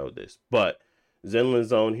wouldn't have showed this. But Zenless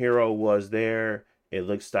Zone Hero was there. It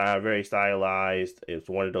looks very stylized. It's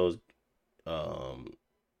one of those,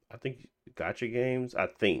 I think, gacha games. I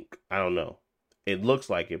don't know. It looks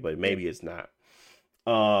like it, but maybe it's not.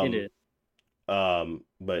 It is.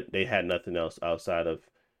 But they had nothing else outside of,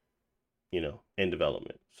 in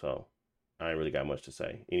development. So I ain't really got much to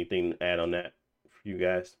say. Anything to add on that for you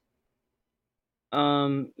guys?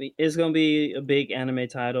 It's gonna be a big anime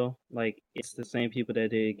title. Like, it's the same people that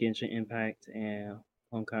did Genshin Impact and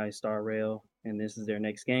Honkai Star Rail, and this is their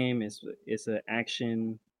next game. It's an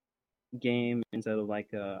action game instead of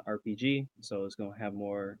like a RPG, so it's gonna have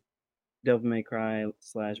more Devil May Cry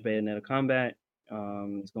 / Bayonetta combat.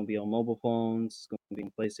 It's gonna be on mobile phones. It's gonna be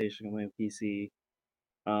on PlayStation, gonna be on PC.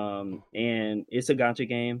 And it's a gacha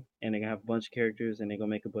game, and they're gonna have a bunch of characters, and they're gonna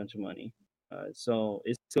make a bunch of money. So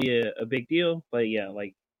it's gonna be a big deal. But yeah,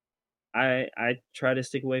 like I try to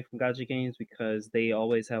stick away from gacha games because they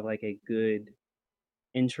always have like a good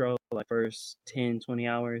intro, like first 10-20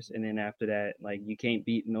 hours, and then after that, like, you can't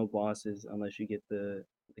beat no bosses unless you get the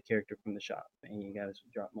character from the shop, and you gotta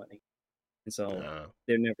drop money. And so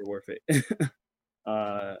they're never worth it.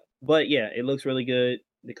 But yeah, it looks really good.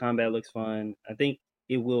 The combat looks fun. I think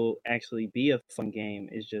it will actually be a fun game.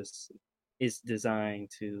 It's designed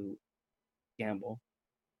to gamble.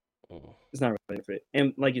 It's not really for it.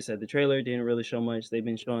 And like you said, the trailer didn't really show much. They've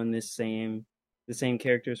been showing the same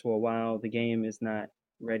characters for a while. The game is not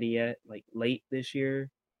ready yet. Like late this year,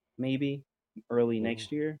 maybe early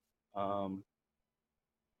next year.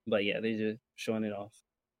 But yeah, they're just showing it off.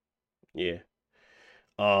 Yeah.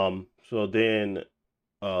 So then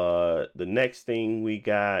the next thing we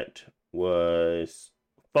got was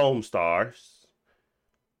Foam Stars.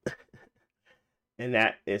 And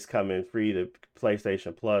that is coming free to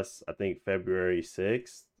PlayStation Plus, I think February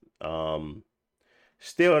 6th.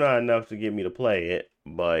 Still not enough to get me to play it,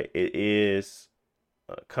 but it is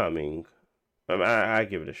coming. I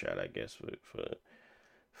give it a shot, I guess, for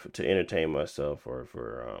to entertain myself or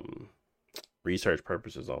for research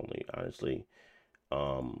purposes only, honestly.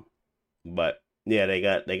 But yeah, they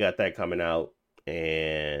got that coming out,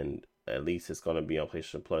 and at least it's gonna be on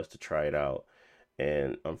PlayStation Plus to try it out.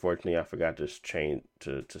 And unfortunately, I forgot to change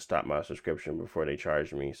to stop my subscription before they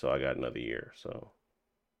charged me, so I got another year. So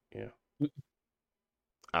yeah,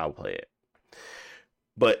 I'll play it,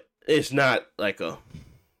 but it's not like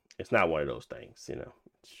it's not one of those things,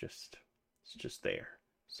 It's just there.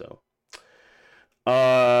 So,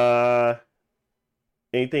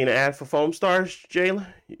 anything to add for Foam Stars, Jayla?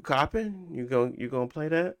 You copping? You gonna play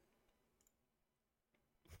that?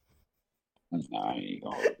 Nah, I ain't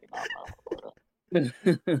gonna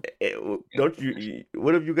Don't you?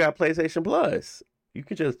 What if you got PlayStation Plus? You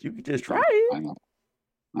could just try it. I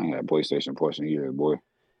ain't got PlayStation Plus in years, boy.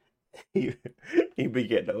 You be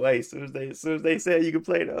getting away as soon as they said you could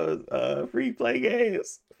play those free play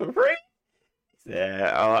games for free.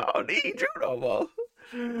 said, I don't need you no more.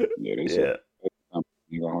 Yeah, they said Yeah.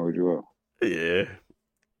 you gonna hold you up. Yeah.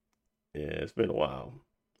 Yeah, it's been a while.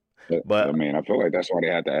 I But mean, I feel like that's why they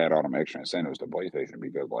had to add all them extra incentives to PlayStation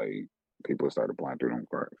because like people started playing through them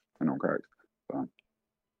cracks. So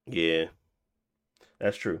yeah,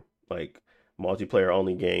 that's true. Like multiplayer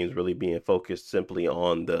only games really being focused simply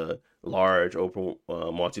on the large open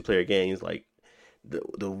multiplayer games, like the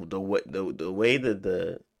way that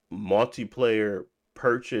the multiplayer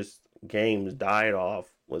purchased games died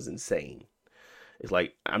off was insane. It's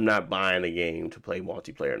like I'm not buying a game to play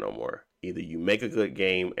multiplayer no more. Either you make a good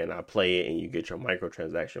game and I play it and you get your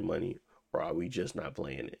microtransaction money, or are we just not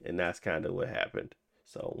playing it? And that's kind of what happened.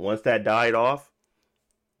 So once that died off,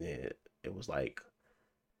 it was like,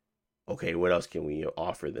 okay, what else can we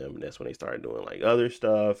offer them? And that's when they started doing like other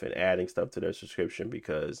stuff and adding stuff to their subscription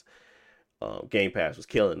because Game Pass was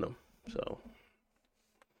killing them. So,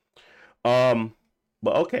 um,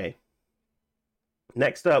 but okay.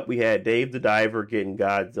 Next up, we had Dave the Diver getting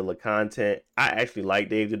Godzilla content. I actually like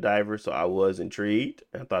Dave the Diver, so I was intrigued.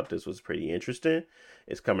 I thought this was pretty interesting.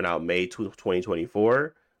 It's coming out May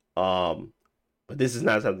 2024. But this is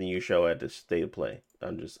not something you show at the State of Play.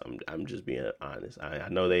 I'm just being honest. I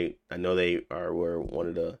know they were one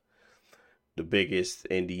of the biggest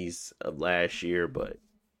indies of last year, but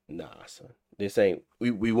nah, son. This ain't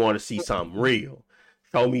we want to see something real.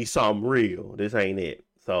 Show me something real. This ain't it.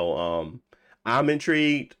 So I'm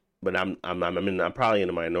intrigued, but I'm probably in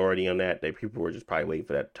the minority on that. People were just probably waiting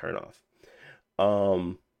for that to turn off.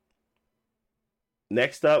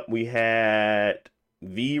 Next up we had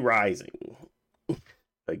V Rising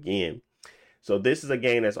again. So this is a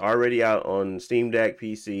game that's already out on Steam Deck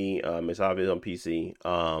PC. It's obviously on PC.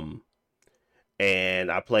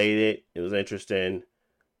 And I played it. It was interesting.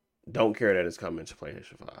 Don't care that it's coming to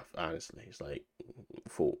PlayStation 5. Honestly, it's like,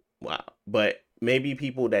 fool. Wow. But maybe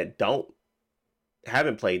people that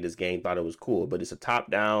haven't played this game thought it was cool. But it's a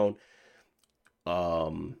top-down,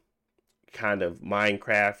 kind of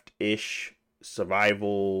Minecraft-ish,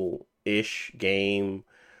 survival-ish game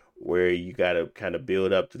where you gotta kind of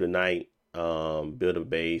build up through the night, build a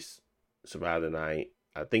base, survive the night.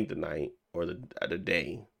 I think the night or the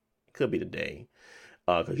day. It could be the day.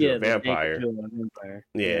 Because you're a vampire.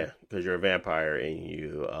 Yeah, because you're a vampire and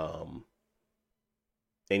you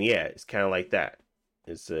and yeah, it's kind of like that.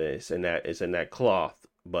 It's in that cloth,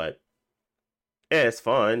 but yeah, it's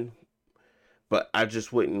fun. But I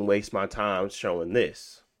just wouldn't waste my time showing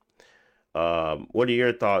this. What are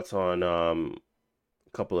your thoughts on a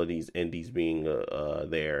couple of these indies being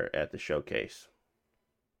there at the showcase?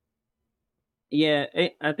 Yeah,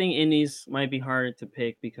 I think indies might be hard to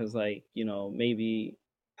pick because, like, maybe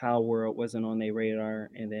Power World wasn't on their radar,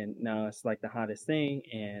 and then now it's like the hottest thing,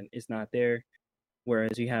 and it's not there.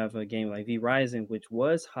 Whereas you have a game like V Rising, which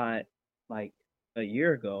was hot like a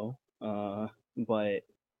year ago, but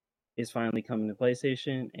it's finally coming to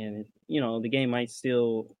PlayStation, and the game might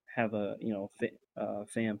still have a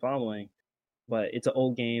fan following, but it's an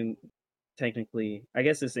old game. Technically, I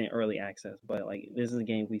guess it's in early access, but like this is a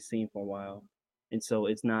game we've seen for a while, and so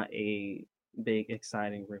it's not a big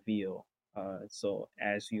exciting reveal. So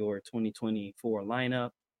as your 2024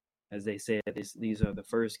 lineup, as they said, these are the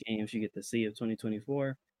first games you get to see of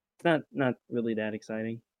 2024. It's not really that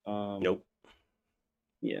exciting. Nope.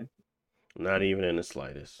 Yeah. Not even in the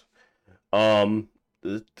slightest. The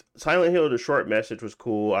Silent Hill, the short message was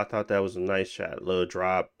cool. I thought that was a nice shot, little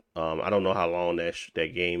drop. I don't know how long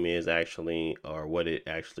that game is actually, or what it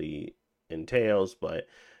actually entails, but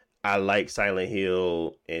I like Silent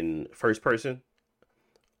Hill in first person.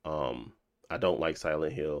 I don't like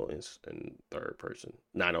Silent Hill in third person.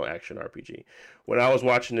 Not no action RPG. When I was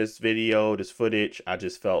watching this video, this footage, I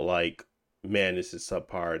just felt like, man, this is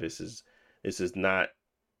subpar. This is not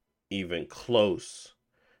even close.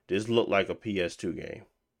 This looked like a PS2 game.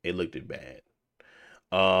 It looked bad.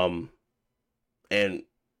 And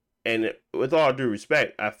with all due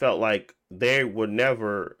respect, I felt like they were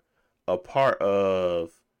never a part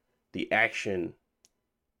of the action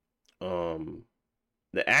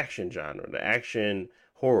the action genre, the action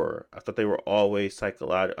horror. I thought they were always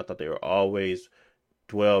psychological. I thought they were always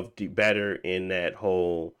dwelled better in that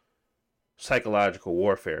whole psychological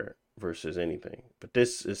warfare versus anything. But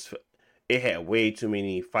it had way too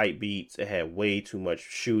many fight beats. It had way too much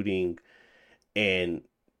shooting, and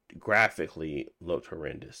graphically looked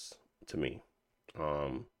horrendous to me.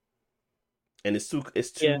 And it's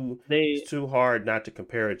too hard not to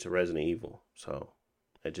compare it to Resident Evil. So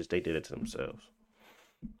they did it to themselves.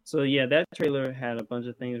 So yeah, that trailer had a bunch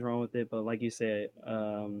of things wrong with it, but like you said,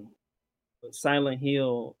 Silent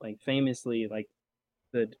Hill, like famously, like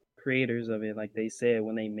the creators of it, like they said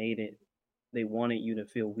when they made it, they wanted you to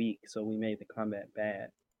feel weak, so we made the combat bad.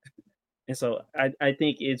 And so I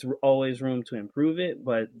think it's always room to improve it,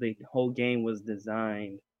 but the whole game was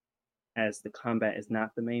designed as the combat is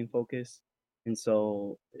not the main focus. And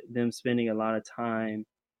so them spending a lot of time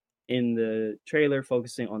in the trailer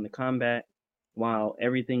focusing on the combat while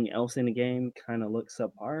everything else in the game kind of looks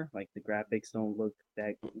subpar. Like the graphics don't look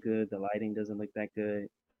that good, the lighting doesn't look that good,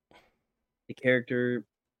 the character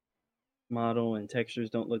model and textures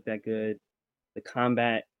don't look that good. The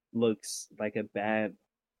combat looks like a bad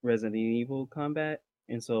Resident Evil combat.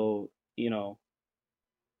 And so, you know,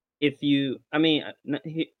 if you, I mean,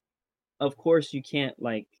 of course you can't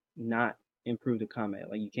like not improve the combat.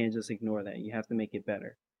 Like you can't just ignore that. You have to make it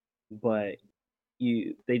better. But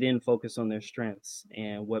they didn't focus on their strengths,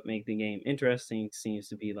 and what make the game interesting seems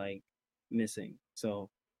to be like missing. So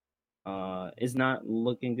it's not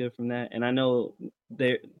looking good from that. And I know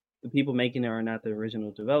the people making it are not the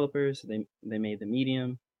original developers. They made the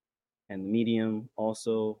medium, and the medium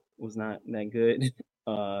also was not that good.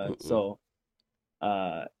 So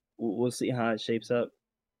we'll see how it shapes up.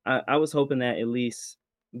 I was hoping that at least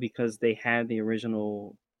because they had the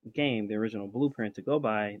original game, the original blueprint to go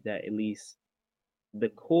by, that at least the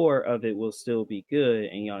core of it will still be good,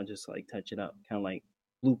 and y'all just like touch it up, kind of like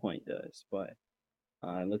Bluepoint does. But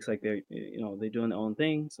it looks like they're doing their own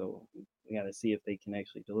thing, so we got to see if they can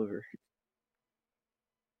actually deliver.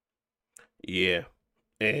 Yeah,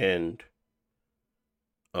 and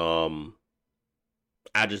I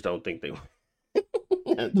just don't think they.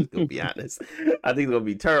 I'm just gonna be honest. I think it's gonna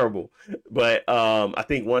be terrible. But I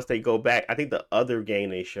think once they go back, I think the other game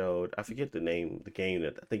they showed, I forget the name, the game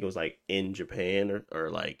that I think it was like in Japan or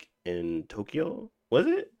like in Tokyo. Was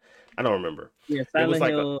it? I don't remember. Yeah, Silent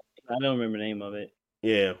Hill. I don't remember the name of it.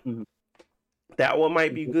 Yeah, that one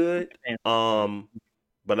might be good. But I'm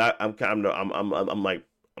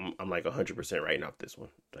like 100% writing off this one.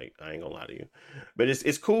 Like I ain't gonna lie to you, but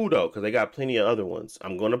it's cool though because they got plenty of other ones.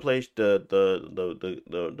 I'm gonna play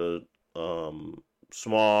the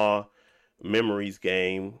small memories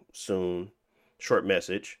game soon. Short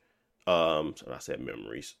message. So I said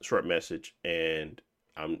memories. Short message, and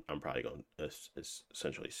I'm probably gonna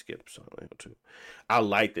essentially skip Silent Hill 2. I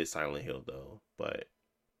like this Silent Hill though, but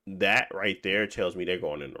that right there tells me they're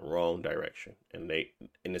going in the wrong direction, and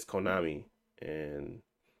it's Konami and.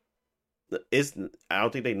 I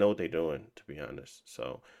don't think they know what they're doing, to be honest.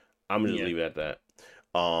 So I'm gonna just leave it at that.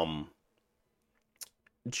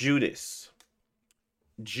 Judas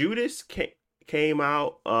came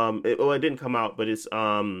out. It didn't come out, but it's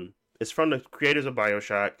from the creators of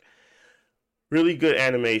BioShock. Really good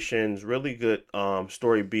animations, really good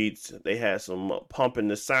story beats. They had some pumping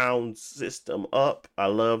the sound system up. I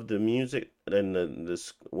love the music and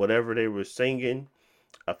this whatever they were singing.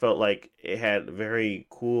 I felt like it had very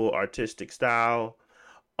cool artistic style.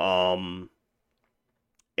 And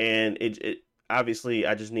it obviously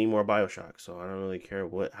I just need more BioShock, so I don't really care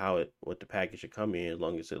what the package should come in as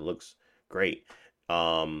long as it looks great.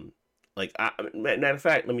 Matter of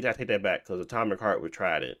fact, let me take that back because Atomic Heart would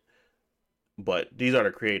tried it. But these are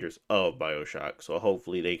the creators of BioShock, so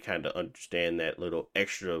hopefully they kind of understand that little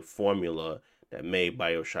extra formula that made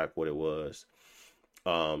BioShock what it was.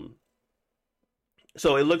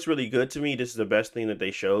 So it looks really good to me. This is the best thing that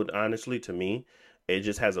they showed, honestly, to me. It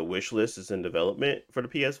just has a wish list. It's in development for the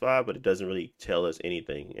PS5, but it doesn't really tell us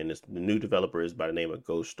anything. And the new developer is by the name of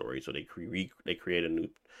Ghost Story. So they create a new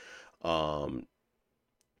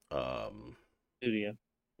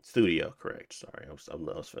studio. Correct. Sorry, I was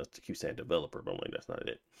supposed to keep saying developer, but I'm like that's not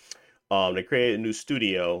it. They created a new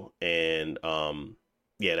studio, and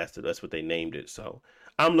yeah, that's what they named it. So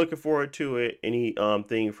I'm looking forward to it. Any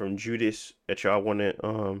thing from Judas that y'all want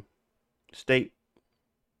to state?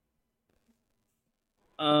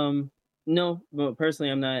 No, but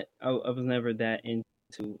personally, I'm not. I was never that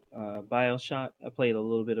into BioShock. I played a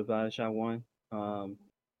little bit of BioShock 1.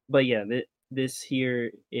 But yeah, this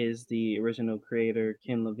here is the original creator,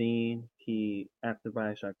 Ken Levine. He, after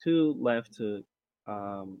BioShock 2, left to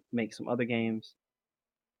make some other games.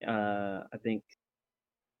 I think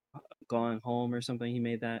Going Home or something. He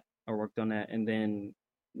made that or worked on that, and then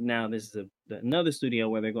now this is another studio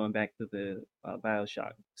where they're going back to the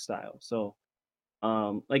BioShock style. So,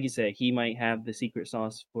 like you said, he might have the secret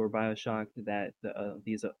sauce for BioShock that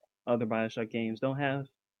these other BioShock games don't have.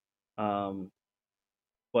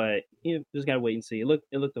 But just gotta wait and see. It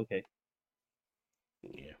looked okay.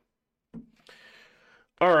 Yeah.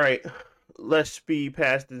 All right. Let's speed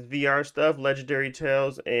past this VR stuff. Legendary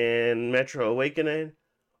Tales and Metro Awakening.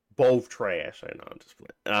 both trash. I know, I'm just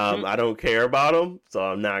playing. I don't care about them, so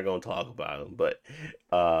I'm not gonna talk about them. But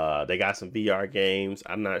they got some VR games.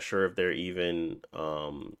 I'm not sure if they're even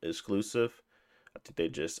exclusive. I think they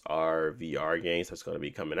just are VR games that's gonna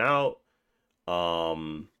be coming out.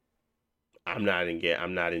 I'm not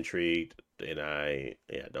intrigued, and I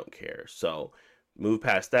don't care. So move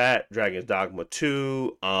past that. Dragon's Dogma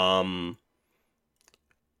 2.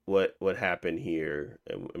 What happened here?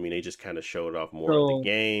 I mean, they just kind of showed off more of the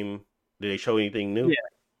game. Did they show anything new? Yeah.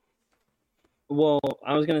 Well,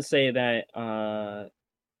 I was gonna say that I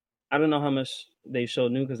don't know how much they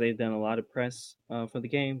showed new because they've done a lot of press for the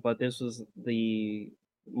game, but this was the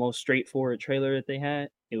most straightforward trailer that they had.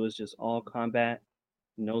 It was just all combat,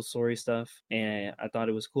 no story stuff, and I thought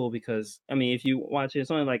it was cool because I mean, if you watch it,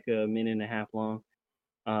 it's only like a minute and a half long.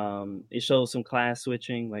 It shows some class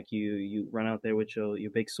switching, like you run out there with your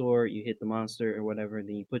big sword, you hit the monster or whatever,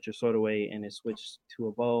 then you put your sword away and it switches to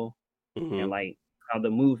a bow, and like how the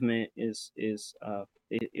movement is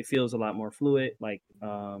it feels a lot more fluid. Like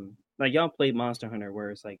y'all played Monster Hunter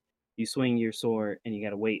where it's like you swing your sword and you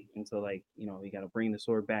gotta wait until like you gotta bring the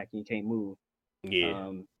sword back and you can't move.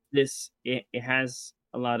 Yeah. It has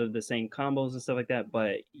a lot of the same combos and stuff like that,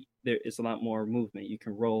 but there is a lot more movement. You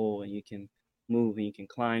can roll and you can move and you can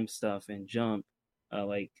climb stuff and jump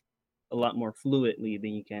like a lot more fluidly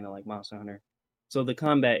than you can in like Monster Hunter. So the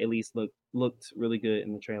combat at least looked really good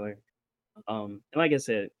in the trailer. And like I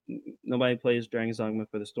said, nobody plays Dragon's Dogma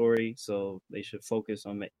for the story, so they should focus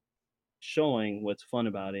on showing what's fun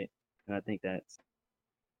about it. And I think that's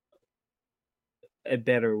a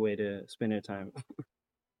better way to spend their time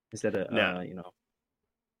instead of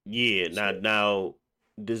Yeah. Now,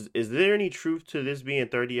 is there any truth to this being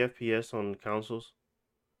 30 FPS on consoles?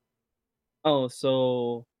 Oh,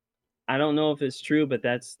 so I don't know if it's true, but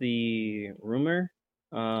that's the rumor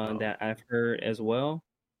that I've heard as well.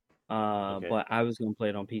 Okay. But I was gonna play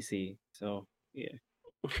it on PC, so yeah.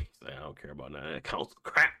 I don't care about none of that console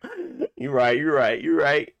crap. You're right.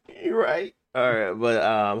 All right,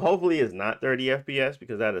 but hopefully it's not 30 FPS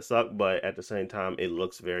because that'd suck. But at the same time, it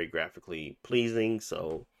looks very graphically pleasing,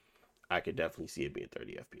 so I could definitely see it being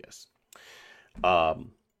 30 FPS.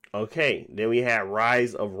 Okay, then we have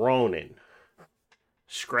Rise of Ronin,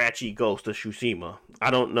 Scratchy Ghost of Tsushima.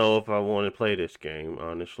 I don't know if I want to play this game,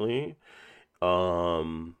 honestly.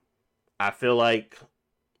 I feel like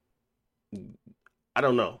I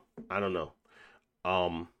don't know.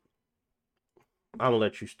 I'm gonna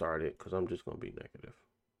let you start it because I'm just gonna be negative.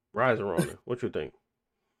 Rise of Ronin, what you think?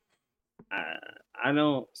 I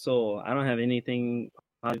don't have anything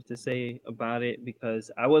positive to say about it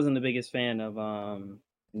because I wasn't the biggest fan of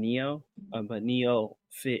Neo, but Neo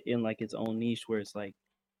fit in like its own niche where it's like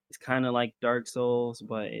it's kind of like Dark Souls,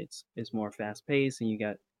 but it's more fast paced and you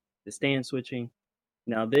got the stand switching.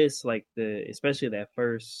 Now this like especially that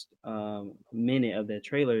first minute of that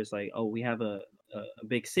trailer is like, oh, we have a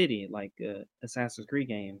big city like Assassin's Creed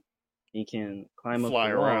game. You can climb up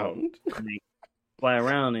the wall, fly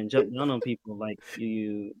around and jump down on people like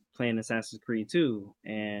you playing Assassin's Creed 2.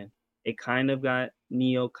 And it kind of got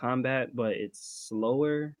Neo combat, but it's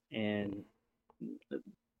slower and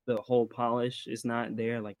the whole polish is not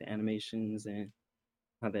there, like the animations and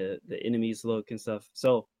how the enemies look and stuff.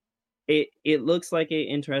 So it looks like an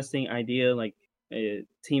interesting idea. Like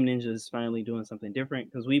Team Ninja is finally doing something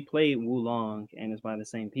different because we played Wulong and it's by the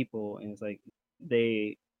same people, and it's like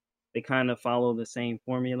they kind of follow the same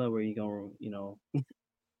formula where you go,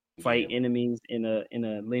 fight enemies in a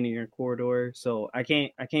linear corridor. So I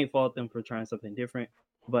can't fault them for trying something different.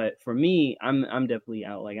 But for me, I'm definitely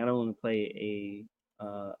out. Like I don't want to play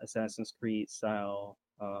a Assassin's Creed style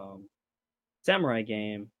samurai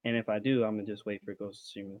game, and if I do, I'm gonna just wait for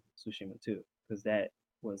Ghost of Tsushima 2 because that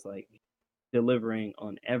was like delivering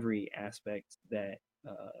on every aspect that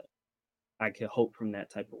I could hope from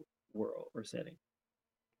that type of world or setting.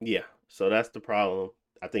 Yeah, so that's the problem.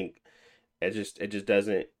 I think it just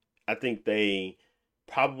doesn't. I think they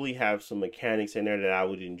probably have some mechanics in there that I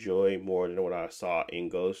would enjoy more than what I saw in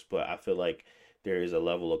Ghost, but I feel like there is a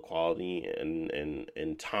level of quality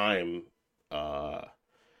and time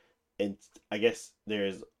and I guess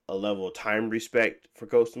there's a level of time respect for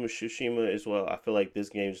Ghost of Tsushima as well. I feel like this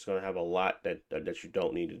game is just gonna have a lot that you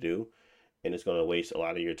don't need to do, and it's gonna waste a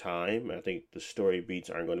lot of your time. I think the story beats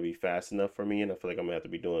aren't going to be fast enough for me, and I feel like I'm gonna have to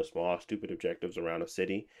be doing small, stupid objectives around a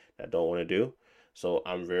city that I don't want to do. So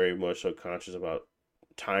I'm very much so conscious about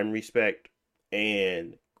time respect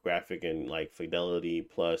and graphic and like fidelity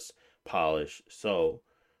plus polish. So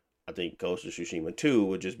I think Ghost of Tsushima 2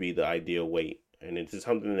 would just be the ideal wait And it's just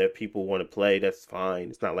something that people want to play. That's fine.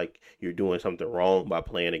 It's not like you're doing something wrong by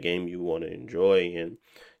playing a game you want to enjoy and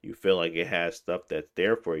you feel like it has stuff that's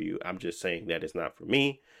there for you. I'm just saying that it's not for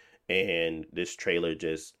me. And this trailer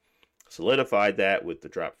just solidified that with the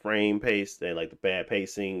drop frame pace and like the bad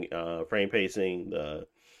pacing, frame pacing, the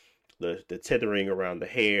tethering around the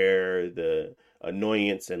hair, the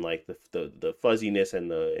annoyance and like the fuzziness and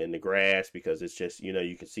the grass, because it's just,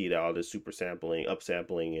 you can see that all this super sampling,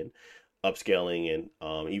 upsampling and upscaling, and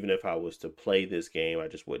even if I was to play this game, I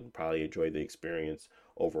just wouldn't probably enjoy the experience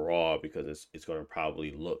overall, because it's going to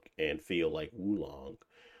probably look and feel like Wulong,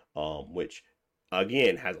 which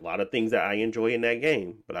again has a lot of things that I enjoy in that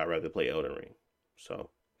game, but I'd rather play Elden Ring.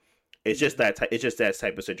 So it's just that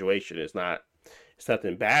type of situation. It's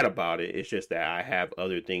nothing bad about it. It's just that I have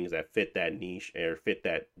other things that fit that niche or fit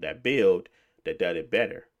that build that does it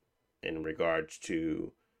better in regards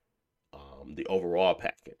to the overall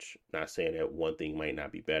package. Not saying that one thing might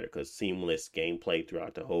not be better, because seamless gameplay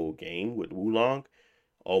throughout the whole game with Wulong,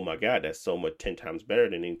 oh my god, that's so much 10 times better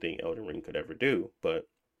than anything Elden Ring could ever do. But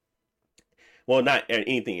well, not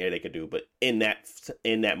anything they could do, but in that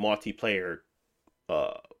multiplayer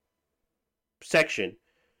section,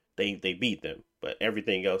 they beat them. But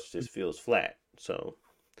everything else just feels flat. So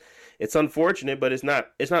it's unfortunate, but it's not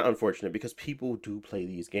unfortunate, because people do play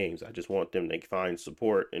these games. I just want them to find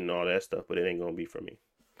support and all that stuff, but it ain't gonna be for me.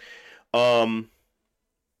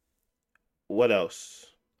 What else?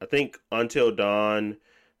 I think Until Dawn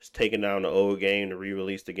is taking down the old game to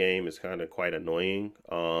re-release the game is kind of quite annoying.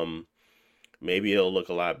 Maybe it'll look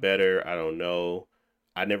a lot better. I don't know.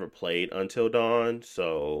 I never played Until Dawn,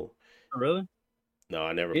 so Really? No,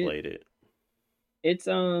 I never played it. It's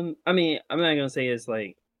I mean, I'm not gonna say it's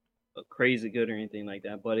like crazy good or anything like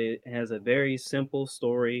that, but it has a very simple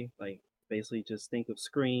story. Like, basically just think of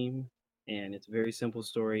Scream, and it's a very simple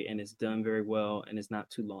story, and it's done very well, and it's not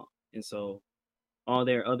too long. And so all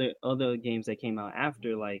their other games that came out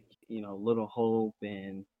after, like, Little Hope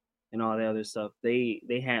and all that other stuff, they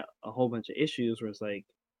had a whole bunch of issues where it's like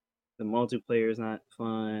the multiplayer is not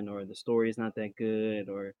fun, or the story is not that good,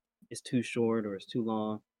 or it's too short, or it's too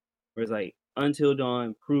long. Whereas like Until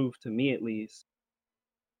Dawn proved to me, at least,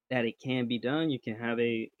 that it can be done. You can have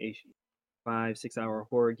a 5-6 hour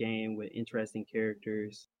horror game with interesting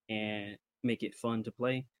characters and make it fun to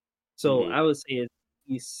play. So I would say at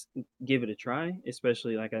least give it a try,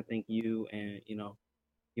 especially like I think you and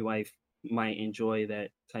your wife might enjoy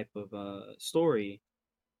that type of story.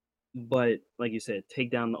 But like you said,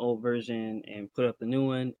 take down the old version and put up the new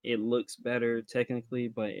one. It looks better technically,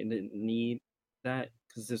 but it didn't need that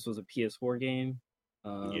because this was a PS4 game.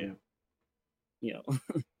 Yeah. You know,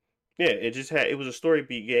 Yeah, it was a story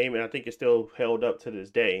beat game, and I think it still held up to this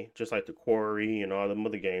day, just like the Quarry and all the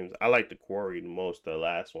other games. I like the Quarry the most, the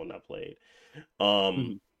last one I played.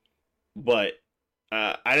 Mhm. But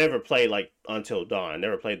I never played like Until Dawn. I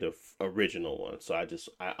never played the original one, so I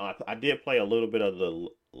did play a little bit of the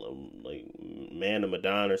like Man of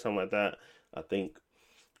Medan or something like that. I think.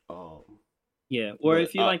 Yeah, or But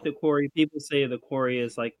if you like the Quarry, people say the Quarry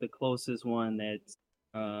is like the closest one that's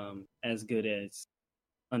as good as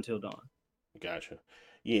Until Dawn. Gotcha.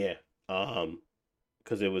 Yeah.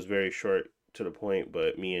 Because it was very short to the point,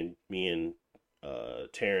 but me and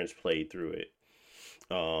Terrence played through it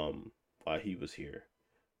while he was here,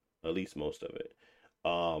 at least most of it.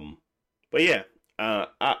 But yeah,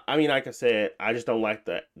 I mean, like I said, I just don't like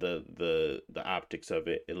the optics of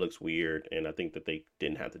it. It looks weird, and I think that they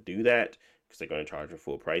didn't have to do that because they're going to charge a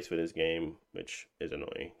full price for this game, which is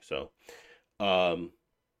annoying. So,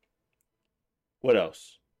 what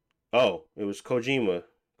else? Oh, it was Kojima.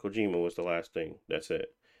 Kojima was the last thing. That's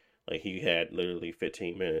it. Like, he had literally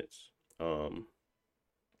 15 minutes to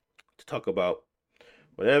talk about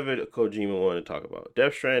whatever Kojima wanted to talk about.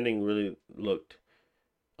 Death Stranding really looked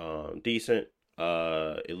decent.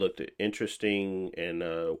 It looked interesting in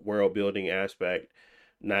a world building aspect,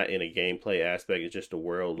 not in a gameplay aspect. It's just the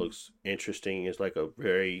world looks interesting. It's like a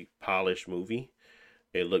very polished movie.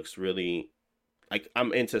 It looks really like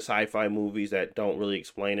I'm into sci-fi movies that don't really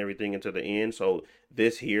explain everything until the end. So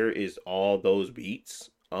this here is all those beats.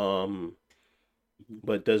 But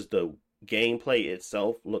does the gameplay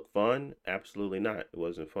itself look fun? Absolutely not. It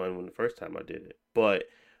wasn't fun when the first time I did it. But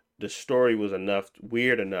the story was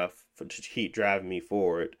weird enough to keep driving me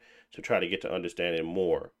forward to try to get to understand it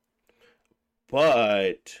more.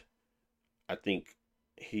 But I think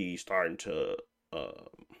he's starting to,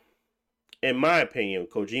 in my opinion,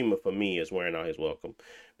 Kojima for me is wearing out his welcome,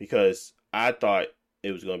 because I thought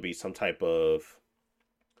it was going to be some type of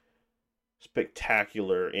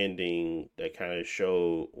spectacular ending that kind of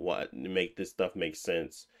show what make this stuff make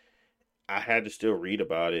sense. I had to still read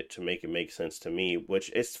about it to make it make sense to me, which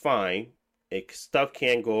is fine. Stuff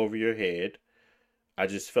can go over your head. I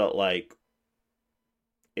just felt like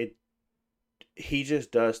it. He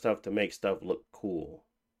just does stuff to make stuff look cool.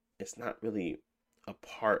 It's not really a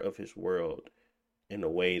part of his world in a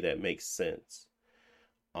way that makes sense.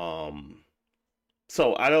 Um,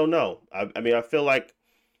 so I don't know. I mean, I feel like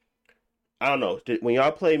I don't know. When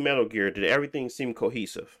y'all play Metal Gear, did everything seem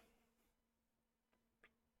cohesive,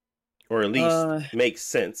 or at least make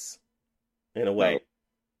sense in a way?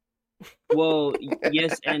 Well,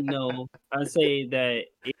 yes and no. I say that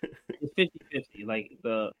it's 50-50. Like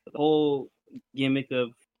the whole gimmick of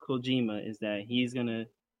Kojima is that he's gonna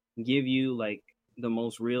give you like the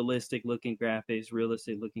most realistic looking graphics,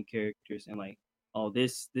 realistic looking characters, and like, oh,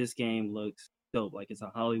 this game looks dope, like it's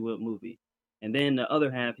a Hollywood movie. And then the other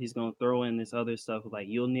half, he's gonna throw in this other stuff like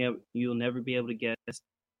you'll never be able to guess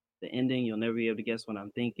the ending. You'll never be able to guess what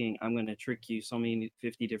I'm thinking. I'm gonna trick you so many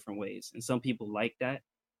 50 different ways. And some people like that.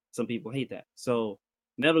 Some people hate that. So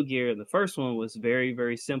Metal Gear, the first one was very,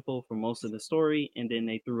 very simple for most of the story, and then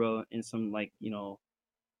they threw in some like,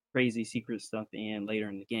 crazy secret stuff in later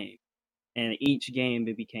in the game. And each game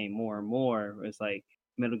it became more and more. It's like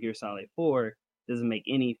Metal Gear Solid 4 doesn't make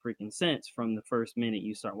any freaking sense from the first minute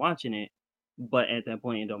you start watching it. But at that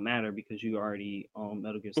point it don't matter because you already on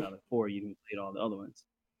Metal Gear Solid 4, you didn't played all the other ones.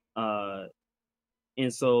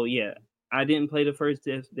 And so yeah, I didn't play the first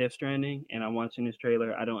Death Stranding, and I'm watching this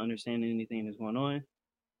trailer. I don't understand anything that's going on.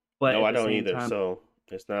 But no, at I the don't same either. time, So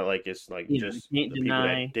it's not like it's like just I can't the people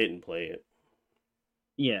deny. that didn't play it.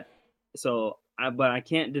 Yeah. So but I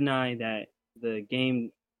can't deny that the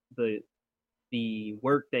game, the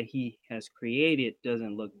work that he has created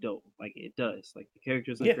doesn't look dope. Like it does. Like the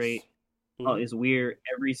characters look great. Oh, it's weird.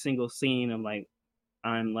 Every single scene, I'm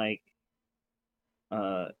like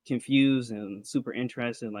confused and super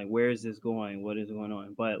interested. Like, where is this going? What is going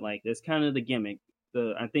on? But like, that's kind of the gimmick.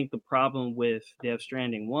 I think the problem with Death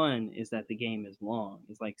Stranding 1 is that the game is long.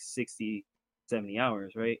 It's like 60, 70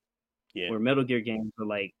 hours, right? Yeah. Where Metal Gear games are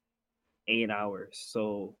like 8 hours.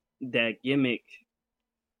 So that gimmick,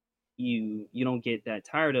 you don't get that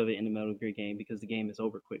tired of it in the Metal Gear game because the game is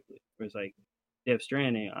over quickly. Whereas like Death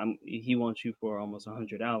Stranding, he wants you for almost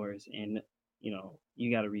 100 hours, and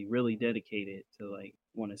you got to be really dedicated to like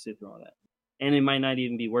want to sit through all that. And it might not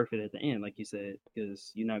even be worth it at the end, like you said,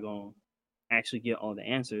 because you're not going to actually get all the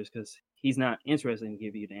answers because he's not interested in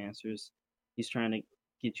giving you the answers. He's trying to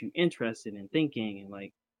get you interested in thinking and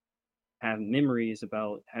like have memories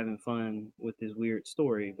about having fun with this weird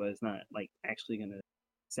story, but it's not like actually going to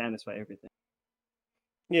satisfy everything.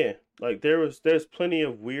 Yeah, like there's plenty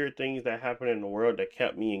of weird things that happen in the world that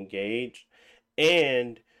kept me engaged,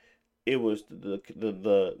 and it was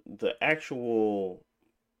the actual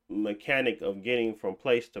mechanic of getting from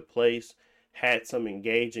place to place had some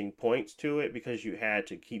engaging points to it because you had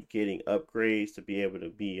to keep getting upgrades to be able to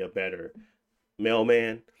be a better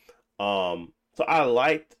mailman. So I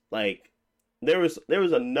liked like there was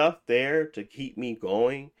enough there to keep me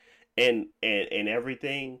going and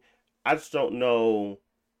everything. I just don't know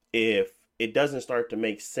if it doesn't start to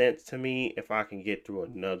make sense to me if I can get through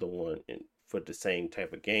another one and for the same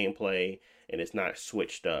type of gameplay and it's not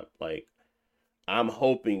switched up. Like I'm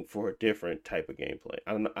hoping for a different type of gameplay.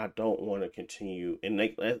 I don't want to continue and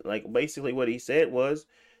like basically what he said was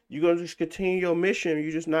you're gonna just continue your mission.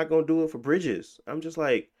 You're just not gonna do it for bridges. I'm just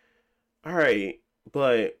like, all right,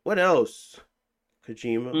 but what else,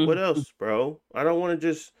 Kojima? What else, bro? I don't want to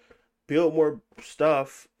just build more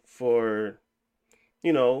stuff for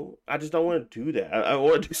I just don't want to do that. I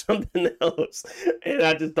want to do something else, and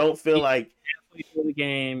I just don't feel like halfway through the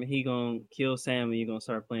game he gonna kill Sam and you're gonna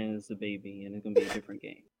start playing as the baby and it's gonna be a different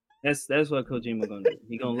game. That's what Kojima gonna do.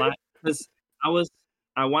 He gonna lie because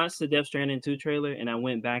I watched the Death Stranding 2 trailer and I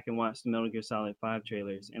went back and watched the Metal Gear Solid 5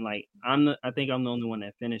 trailers and like I think I'm the only one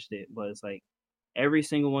that finished it, but it's like every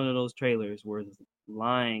single one of those trailers was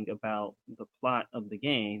lying about the plot of the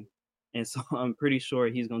game, and so I'm pretty sure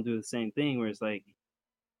he's gonna do the same thing where it's like,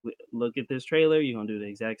 look at this trailer, you're gonna do the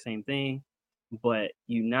exact same thing, but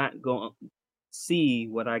you're not gonna see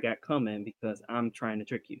what I got coming because I'm trying to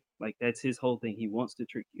trick you. Like that's his whole thing. He wants to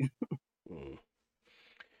trick you.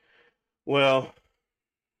 Well,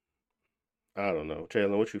 I don't know.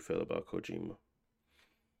 Taylor, what you feel about Kojima?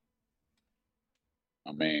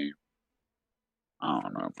 I mean, I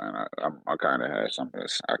don't know, man. I kind of had something.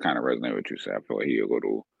 I kind of resonate with you. Said I feel like he'll go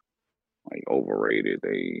to like overrated.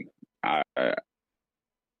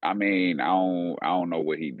 I mean, I don't know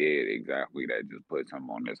what he did exactly that just puts him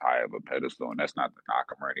on this high of a pedestal, and that's not to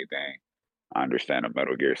knock him or anything. I understand the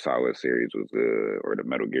Metal Gear Solid series was good, or the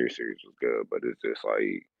Metal Gear series was good, but it's just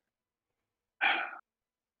like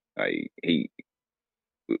like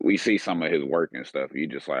we see some of his work and stuff. You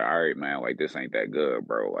just like, all right, man, like this ain't that good,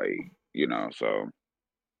 bro. Like, so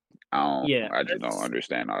Yeah, I just don't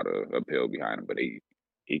understand all the appeal behind him. But he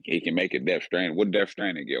can make it Death Stranding. What Death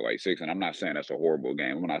Stranding get like 6? And I'm not saying that's a horrible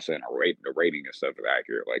game. I'm not saying the rating and stuff is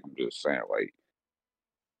accurate. Like I'm just saying like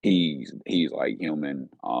he's like human.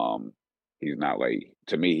 He's not like,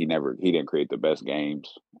 to me, he didn't create the best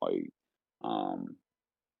games. Like um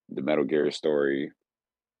the Metal Gear story,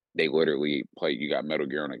 they literally play, you got Metal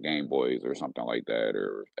Gear on the Game Boys or something like that,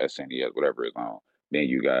 or SNES, whatever it's on. Then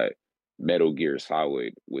you got Metal Gear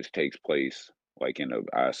Solid, which takes place like in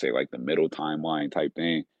I say like the middle timeline type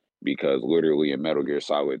thing, because literally in Metal Gear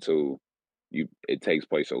Solid 2, it takes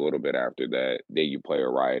place a little bit after that. Then you play a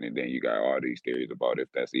riot, and then you got all these theories about if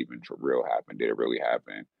that's even real happened. Did it really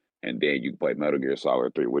happen? And then you play Metal Gear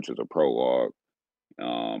Solid 3, which is a prologue.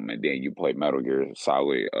 And then you play Metal Gear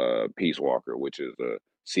Solid Peace Walker, which is a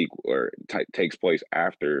sequel, or takes place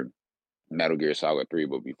after Metal Gear Solid 3,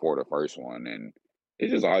 but before the first one. And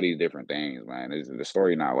it's just all these different things, man. The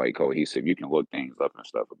story not like cohesive. You can look things up and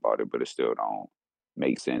stuff about it, but it still don't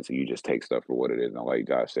make sense. And you just take stuff for what it is. And like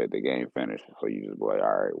Josh said, the game finished, so you just be like,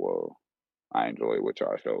 all right, well, I enjoy what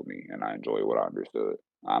y'all showed me, and I enjoy what I understood.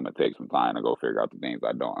 I'm gonna take some time to go figure out the things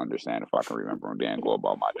I don't understand if I can remember them, then go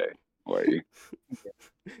about my day. Like,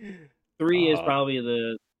 3 is probably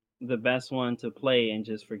the best one to play and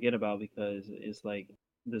just forget about, because it's like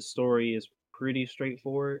the story is pretty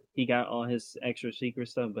straightforward. He got all his extra secret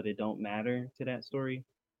stuff, but it don't matter to that story.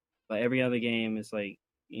 But every other game is like,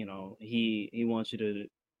 he wants you to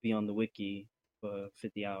be on the wiki for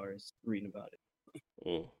 50 hours reading about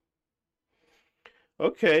it.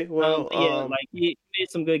 Okay, well, yeah, like he made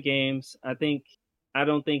some good games. I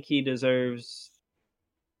don't think he deserves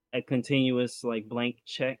a continuous like blank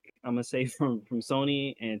check, I'm gonna say, from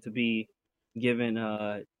Sony, and to be given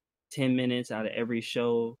 10 minutes out of every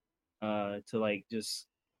show to like just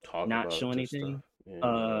talk not about show this anything.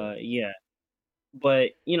 stuff. Yeah. But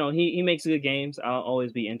he makes good games. I'll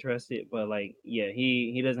always be interested, but like, yeah,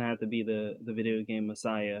 he doesn't have to be the video game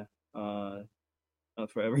messiah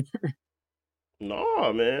forever.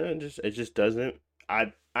 No, man, it just doesn't. I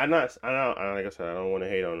don't, like I said, I don't want to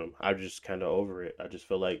hate on him. I'm just kind of over it. I just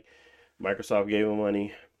feel like Microsoft gave him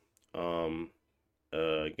money. Um,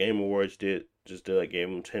 Game Awards gave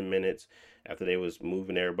him 10 minutes after they was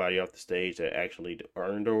moving everybody off the stage that actually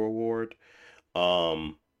earned a reward.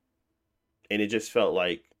 Um, and it just felt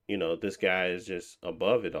like, this guy is just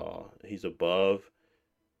above it all. He's above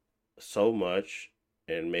so much,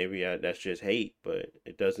 and maybe that's just hate, but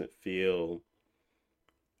it doesn't feel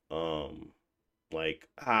um like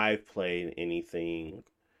I've played anything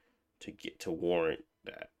to get to warrant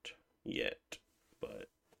that yet. But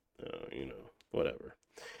whatever.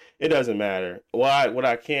 It doesn't matter. What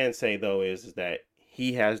I can say though is that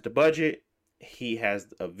he has the budget, he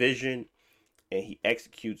has a vision, and he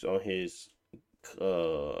executes on his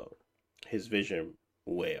vision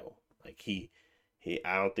well. Like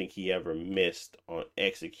I don't think he ever missed on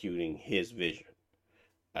executing his vision.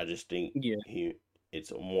 I just think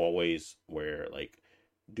it's more ways where like,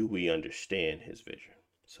 do we understand his vision?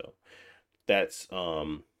 So that's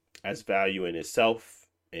value in itself,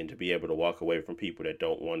 and to be able to walk away from people that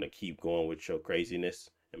don't want to keep going with your craziness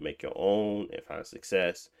and make your own and find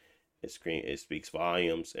success. It speaks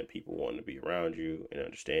volumes, and people want to be around you and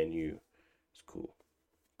understand you. It's cool.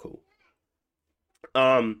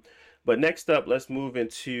 But next up, let's move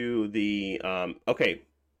into the okay,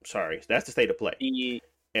 sorry, that's the state of play.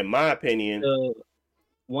 In my opinion,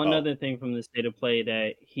 one other thing from the state of play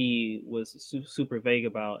that he was super vague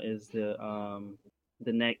about is the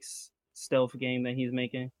next stealth game that he's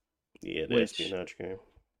making. Yeah, the espionage game.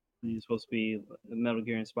 He's supposed to be Metal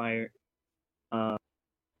Gear inspired.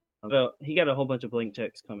 Well, he got a whole bunch of blank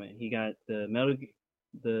checks coming. He got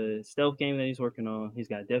the stealth game that he's working on. He's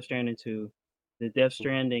got Death Stranding 2, the Death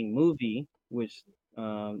Stranding movie, which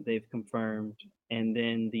they've confirmed, and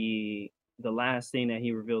then the last thing that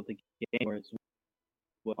he revealed the game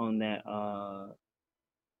was on that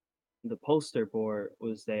the poster board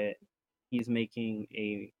was that he's making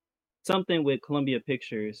something with Columbia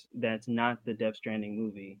Pictures that's not the Death Stranding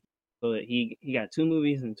movie. So he got 2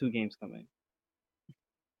 movies and 2 games coming.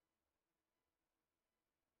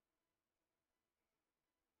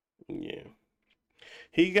 Yeah.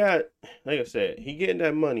 He got, like I said, he getting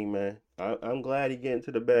that money, man. I'm glad he getting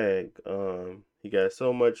to the bag. He got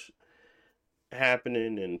so much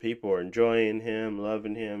happening, and people are enjoying him,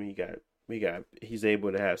 loving him. He's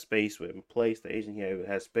able to have space with PlayStation. He able to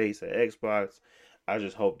have space at Xbox. I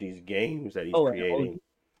just hope these games that he's creating.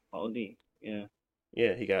 OD, yeah.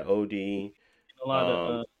 Yeah, he got OD. A lot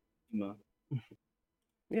Um, of Kojima.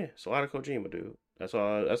 yeah, it's a lot of Kojima, dude. That's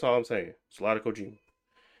all. That's all I'm saying. It's a lot of Kojima.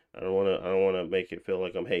 I don't wanna make it feel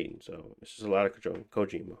like I'm hating. So it's just a lot of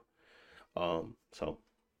Kojima. So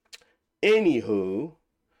anywho,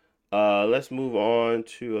 let's move on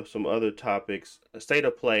to some other topics. State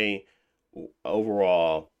of play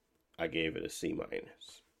overall, I gave it a C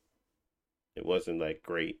minus. It wasn't like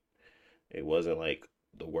great. It wasn't like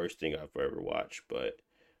the worst thing I've ever watched, but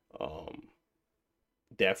um,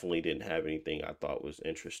 definitely didn't have anything I thought was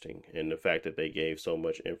interesting. And the fact that they gave so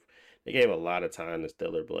much, they gave a lot of time to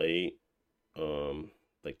Stellar Blade,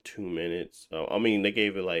 like 2 minutes. I mean, they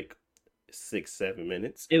gave it like 6-7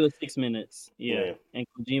 minutes. It was 6 minutes, Yeah, and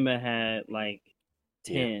Kojima had like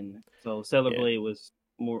yeah, 10. So Stellar yeah, Blade was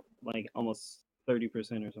more like almost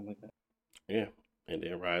 30% or something like that. yeah. And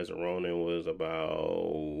then Rise of Ronin was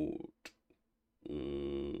about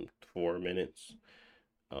 4 minutes.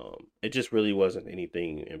 It just really wasn't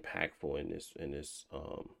anything impactful in this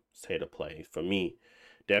state of play for me.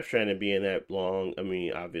 Death Stranding being that long, I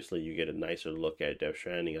mean, obviously you get a nicer look at Death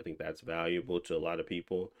Stranding. I think that's valuable to a lot of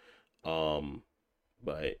people. Um,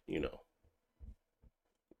 but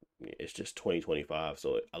it's just 2025,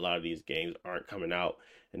 so a lot of these games aren't coming out,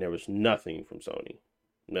 and there was nothing from Sony,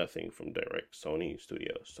 nothing from direct Sony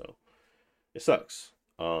Studios, so it sucks.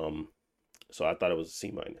 So I thought it was a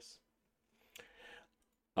C minus.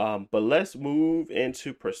 But let's move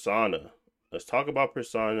into Persona. Let's talk about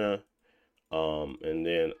Persona. And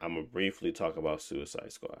then I'm gonna briefly talk about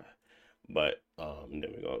Suicide Squad. But then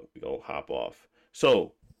we're gonna hop off.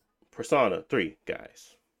 So, Persona 3,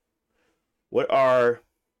 guys. What are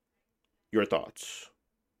your thoughts?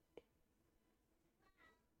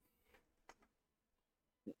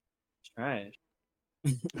 Trash.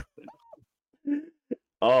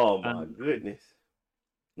 Oh my Um, goodness.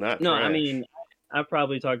 Not no, I trash. mean, I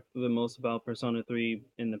probably talked the most about Persona 3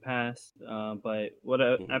 in the past, but what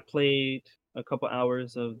I Mhm. played a couple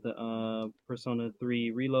hours of the Persona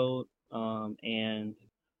 3 Reload, and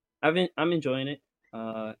I'm enjoying it.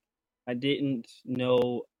 Uh, I didn't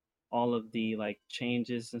know all of the like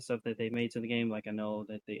changes and stuff that they made to the game. Like I know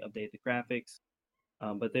that they updated the graphics,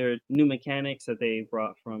 but there are new mechanics that they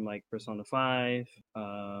brought from like Persona 5.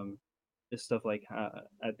 Just stuff like how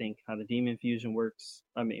I think how the Demon Fusion works.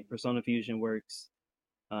 I mean, Persona Fusion works.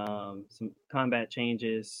 Some combat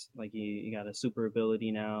changes, like you got a super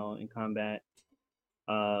ability now in combat.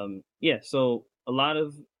 Yeah, so a lot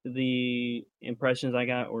of the impressions I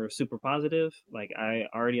got were super positive. Like I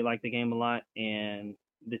already like the game a lot, and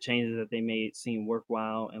the changes that they made seem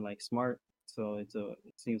worthwhile and like smart. So it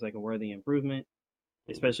seems like a worthy improvement,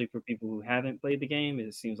 Mhm. especially for people who haven't played the game.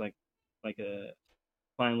 It seems like a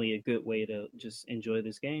finally a good way to just enjoy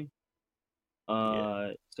this game.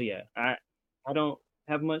 Yeah. So yeah, I don't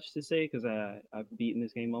have much to say because I've beaten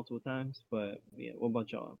this game multiple times. But yeah, what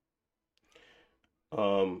about y'all?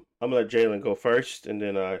 I'm gonna let Jalen go first, and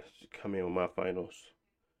then I come in with my finals.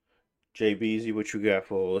 JBZ, what you got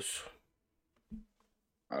for us?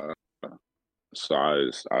 Uh, so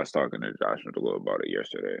I was talking to Josh a little about it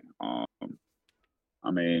yesterday.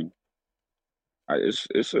 I mean,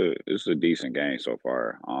 it's a decent game so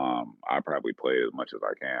far. I probably play as much as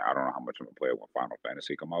I can. I don't know how much I'm gonna play when Final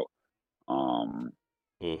Fantasy come out. Um,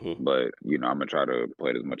 Mm-hmm. but I'm gonna try to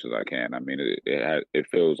play it as much as I can. I mean, it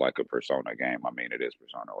feels like a Persona game. I mean, it is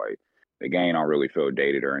Persona. Like the game don't really feel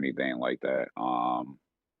dated or anything like that.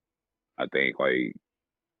 I think like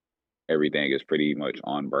everything is pretty much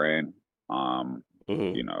on brand. Um,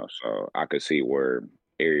 Mm-hmm. so I could see where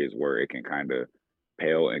areas where it can kind of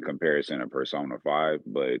pale in comparison to Persona 5,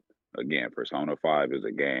 but again, Persona 5 is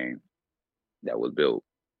a game that was built,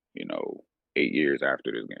 you know, 8 years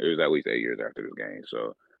after this game. It was at least 8 years after this game.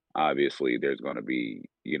 So obviously there's gonna be,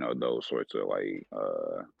 those sorts of like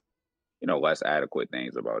less adequate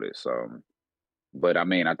things about it. So but I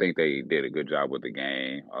mean I think they did a good job with the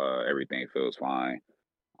game. Everything feels fine.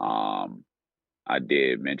 Um I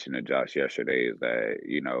did mention to Josh yesterday is that,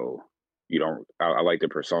 you don't I like the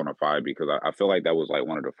Persona 5 because I feel like that was like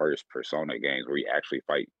one of the first Persona games where you actually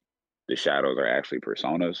fight the shadows are actually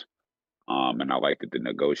personas. And I liked the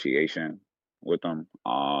negotiation with them.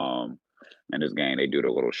 In this game they do the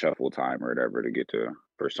little shuffle time or whatever to get to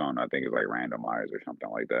persona. I think it's like randomized or something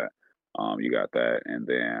like that. You got that, and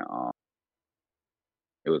then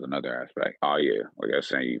it was another aspect. Oh yeah, like I was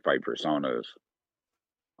saying, you fight personas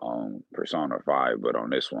on Persona 5, but on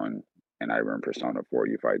this one, and I remember Persona 4,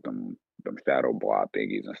 you fight them shadow blob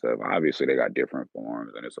thingies and stuff. Obviously, they got different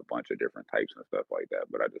forms, and it's a bunch of different types and stuff like that.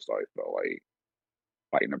 But I just always felt like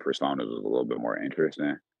fighting the personas was a little bit more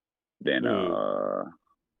interesting than Mm-hmm.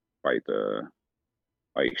 fight the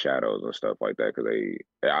like shadows and stuff like that because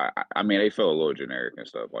I mean, they feel a little generic and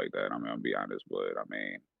stuff like that. I mean, I'll be honest, but I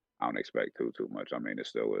mean, I don't expect too much. I mean, it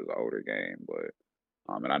still is an older game, but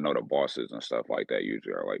and I know the bosses and stuff like that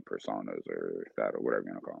usually are like personas or shadow, whatever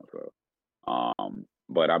you want to call them. So,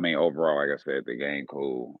 but I mean, overall, like I said, the game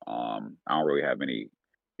cool. I don't really have any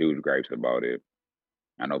huge gripes about it.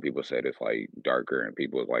 I know people said it's like darker, and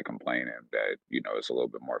people was like complaining that it's a little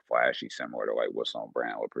bit more flashy, similar to like what's on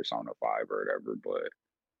brand with Persona 5 or whatever. But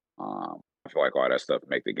I feel like all that stuff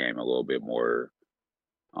make the game a little bit more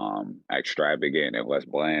extravagant and less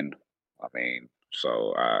bland. I mean,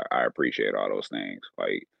 so I appreciate all those things.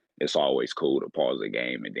 Like it's always cool to pause the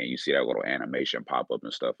game and then you see that little animation pop up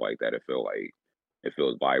and stuff like that. It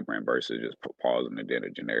feels vibrant versus just pausing and then a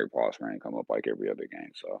generic pause screen come up like every other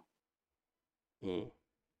game. So, Mm.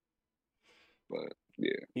 but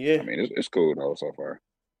yeah, Yeah. I mean it's cool though so far.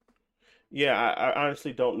 Yeah, I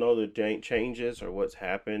honestly don't know the changes or what's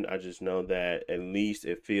happened. I just know that at least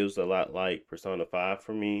it feels a lot like Persona 5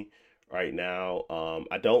 for me right now.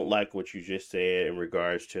 I don't like what you just said in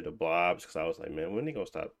regards to the blobs because I was like, man, when are they gonna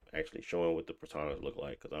stop actually showing what the personas look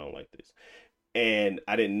like? Because I don't like this. And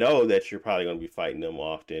I didn't know that you're probably gonna be fighting them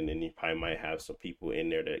often, and you probably might have some people in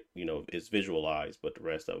there that is visualized, but the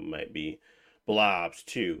rest of them might be blobs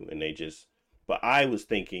too, and they just. But I was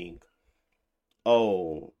thinking,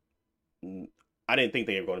 oh. I didn't think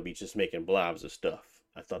they were going to be just making blobs of stuff.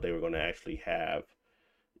 I thought they were going to actually have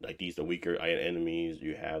like these the weaker enemies.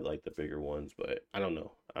 You have like the bigger ones, but I don't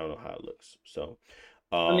know. I don't know how it looks. So,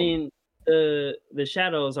 I mean, the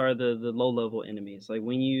shadows are the low level enemies. Like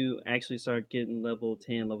when you actually start getting level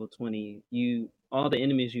 10, level 20, all the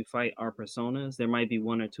enemies you fight are personas. There might be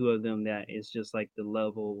one or two of them that is just like the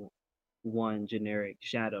level 1 generic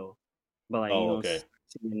shadow. But like oh, okay,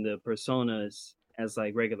 seeing the personas as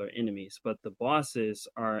like regular enemies. But the bosses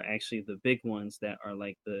are actually the big ones that are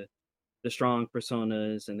like the strong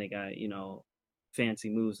personas, and they got, fancy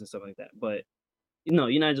moves and stuff like that. But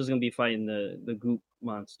you're not just gonna be fighting the goop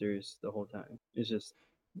monsters the whole time. It's just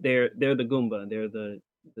they're the Goomba. They're the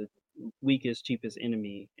weakest, cheapest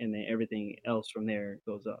enemy, and then everything else from there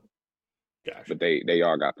goes up. gotcha. But they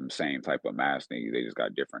all got them same type of mask. They just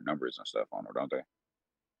got different numbers and stuff on them, don't they?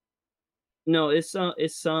 No, it's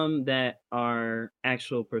some that are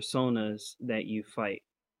actual personas that you fight.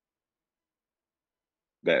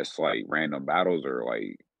 That's like random battles or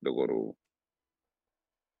like the little.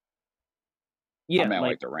 I Yeah, meant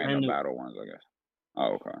like like the random random. battle ones, I guess.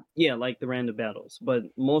 Oh, okay. Yeah, like the random battles. But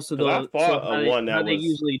most of Because I those, so fought one how that they was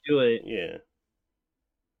usually do it yeah.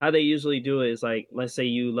 how they usually do it is like, let's say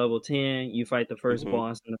you level 10, you fight the first Mm-hmm.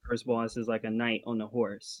 boss, and the first boss is like a knight on a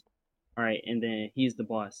horse. All right, and then he's the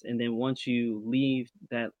boss. And then once you leave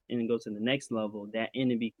that and go to the next level, that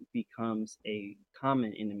enemy becomes a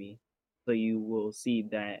common enemy. So you will see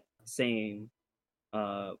that same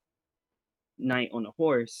uh knight on a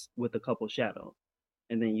horse with a couple shadows.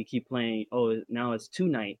 And then you keep playing, oh, now it's two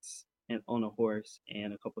knights and on a horse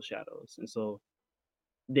and a couple shadows. And so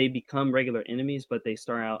they become regular enemies, but they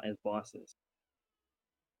start out as bosses.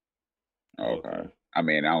 Okay. Okay. I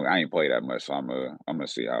mean, I ain't play that much, so I'm gonna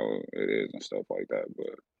see how it is and stuff like that.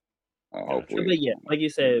 But Gotcha. But hopefully, yeah, like you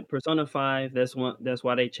yeah. said, Persona 5, that's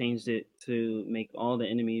why they changed it to make all the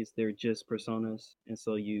enemies, they're just personas. And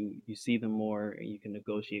so you see them more and you can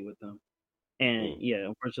negotiate with them. And Mm. yeah,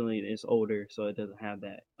 unfortunately it's older, so it doesn't have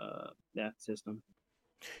that system.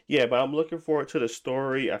 Yeah, but I'm looking forward to the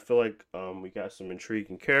story. I feel like we got some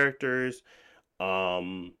intriguing characters.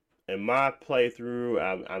 Um, in my playthrough,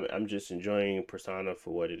 I'm just enjoying Persona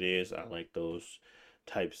for what it is. I like those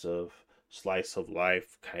types of slice of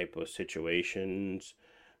life type of situations.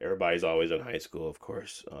 Everybody's always in high school, of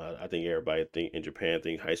course. I think everybody think in Japan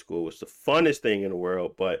think high school was the funnest thing in the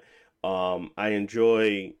world, but I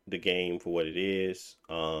enjoy the game for what it is.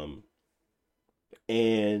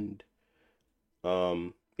 And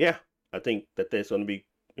yeah, I think that there's going to be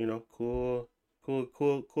cool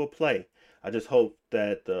play. I just hope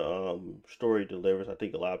that the story delivers. I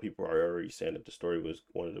think a lot of people are already saying that the story was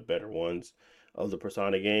one of the better ones of the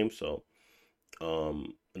Persona games. So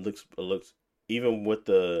it looks even with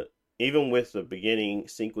the beginning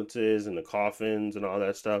sequences and the coffins and all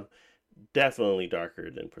that stuff, definitely darker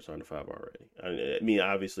than Persona 5 already. I mean,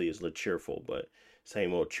 obviously it's a little cheerful, but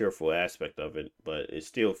same old cheerful aspect of it. But it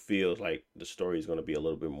still feels like the story is going to be a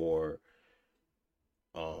little bit more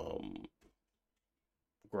um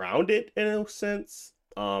grounded in a sense.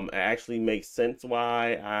 It actually makes sense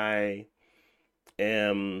why I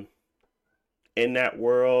am in that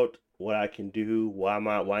world, what I can do, why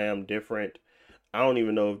I'm different. I don't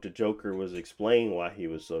even know if the Joker was explained why he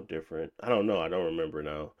was so different. I don't know. I don't remember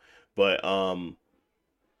now. But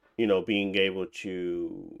being able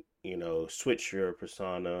to, switch your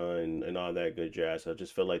persona and all that good jazz. I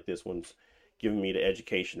just feel like this one's giving me the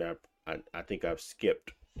education I think I've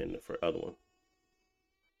skipped in the other one.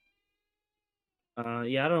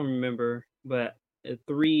 Yeah, I don't remember, but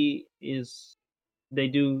 3 is they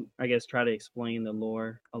do, I guess, try to explain the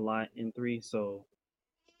lore a lot in 3, so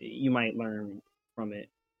you might learn from it.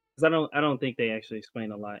 Because I don't think they actually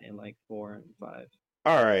explain a lot in like 4 and 5.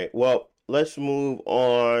 All right, well, let's move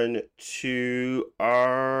on to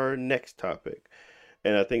our next topic.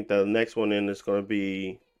 And I think the next one in is going to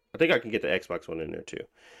be, I think I can get the Xbox one in there too.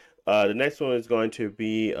 The next one is going to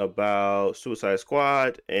be about Suicide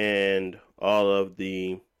Squad and all of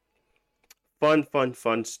the fun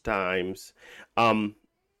times.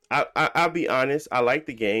 I'll be honest, I like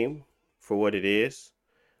the game for what it is.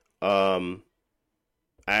 I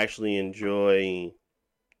actually enjoy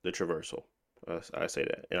the traversal. I say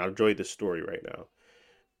that, and I enjoy the story right now.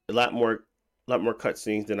 A lot more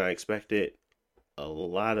cutscenes than I expected. A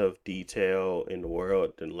lot of detail in the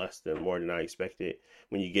world more than I expected.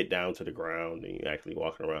 When you get down to the ground and you're actually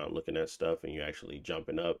walking around looking at stuff and you're actually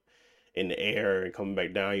jumping up in the air and coming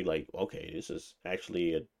back down, you're like, okay, this is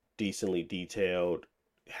actually a decently detailed,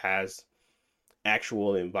 has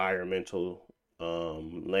actual environmental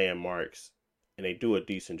landmarks, and they do a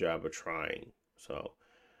decent job of trying. So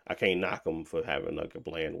I can't knock them for having like a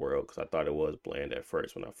bland world, because I thought it was bland at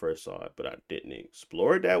first when I first saw it, but I didn't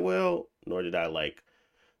explore it that well, nor did I like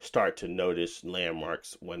start to notice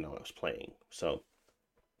landmarks when I was playing. So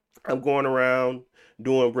I'm going around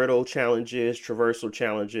doing riddle challenges, traversal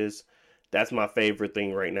challenges. That's my favorite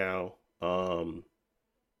thing right now.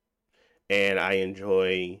 And I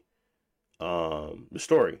enjoy the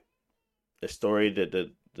story. The story,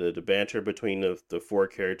 the banter between the four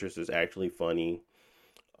characters is actually funny.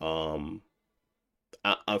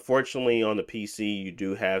 Unfortunately, on the PC, you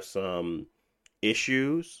do have some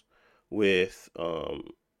issues with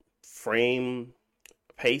frame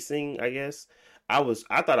pacing, I guess. I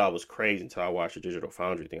thought I was crazy until I watched the Digital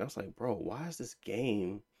Foundry thing. I was like, bro, why is this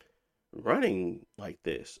game running like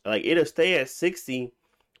this? Like, it'll stay at 60,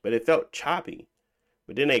 but it felt choppy.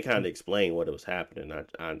 But then they kind of explained what was happening.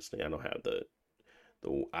 Honestly, I don't have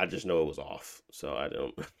I just know it was off. So I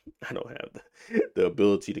don't have the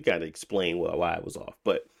ability to kind of explain why it was off.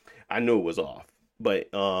 But I knew it was off. But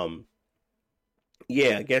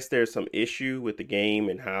yeah, I guess there's some issue with the game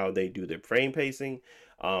and how they do their frame pacing.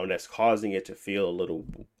 That's causing it to feel a little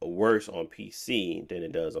worse on PC than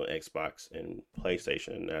it does on Xbox and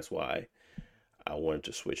PlayStation. And that's why I wanted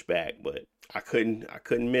to switch back, but I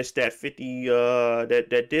couldn't miss that 50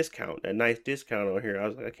 that discount, that nice discount on here. I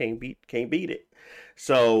was like, I can't beat it.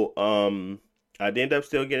 So I ended up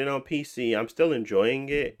still getting it on PC. I'm still enjoying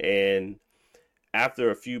it, and after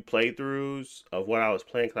a few playthroughs of what I was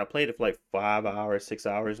playing, because I played it for like 5 hours, 6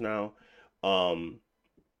 hours now,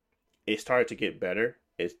 it started to get better.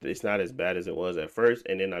 It's not as bad as it was at first,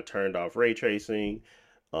 and then I turned off ray tracing,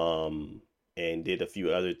 and did a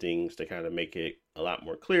few other things to kind of make it a lot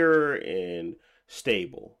more clearer and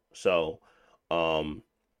stable. So,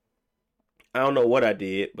 I don't know what I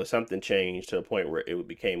did, but something changed to the point where it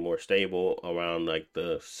became more stable around like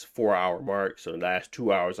the 4 hour mark. So the last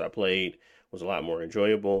 2 hours I played was a lot more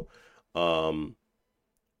enjoyable.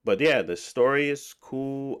 But yeah, the story is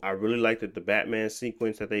cool. I really liked the Batman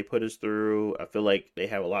sequence that they put us through. I feel like they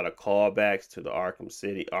have a lot of callbacks to the Arkham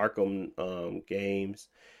games,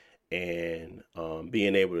 and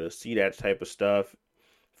being able to see that type of stuff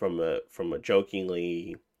from a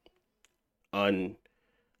jokingly un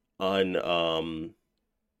a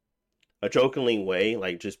jokingly way,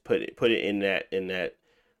 like just put it in that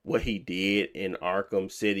what he did in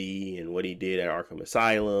Arkham City and what he did at Arkham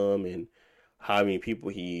Asylum and how many people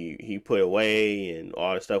he put away and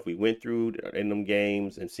all the stuff we went through in them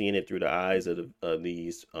games, and seeing it through the eyes of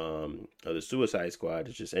the Suicide Squad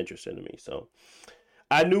is just interesting to me. So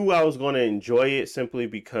I knew I was going to enjoy it simply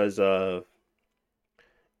because of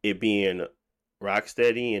it being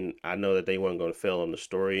Rocksteady, and I know that they weren't going to fail on the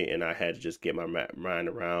story, and I had to just get my mind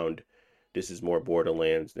around this is more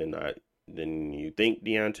Borderlands than you think,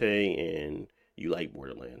 Deontay, and you like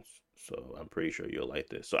Borderlands, so I'm pretty sure you'll like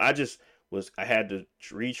this. So I had to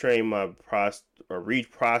retrain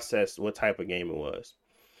reprocess what type of game it was.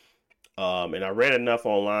 And I read enough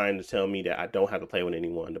online to tell me that I don't have to play with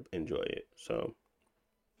anyone to enjoy it. So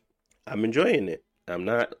I'm enjoying it. I'm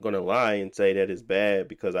not gonna lie and say that it's bad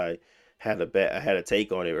because I had a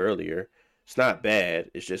take on it earlier. It's not bad.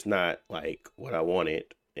 It's just not like what I wanted,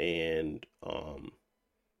 and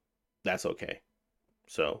that's okay.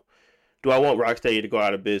 So, do I want Rocksteady to go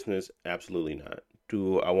out of business? Absolutely not.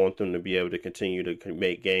 Do I want them to be able to continue to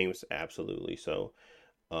make games? Absolutely. So,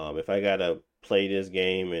 if I gotta play this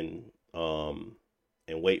game and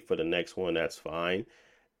wait for the next one, that's fine.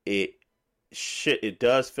 It it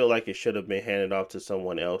does feel like it should have been handed off to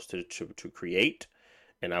someone else to create,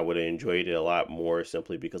 and I would have enjoyed it a lot more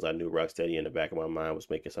simply because I knew Rocksteady in the back of my mind was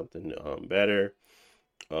making something better.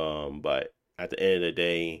 But at the end of the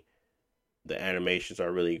day, the animations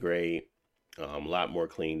are really great. A lot more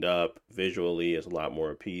cleaned up. Visually, it's a lot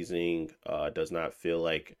more appeasing. Does not feel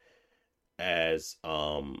like as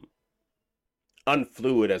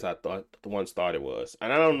unfluid as I thought the once thought it was.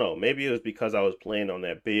 And I don't know, maybe it was because I was playing on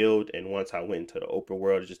that build, and once I went into the open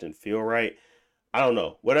world, it just didn't feel right. I don't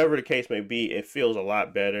know. Whatever the case may be, it feels a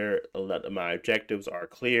lot better. My objectives are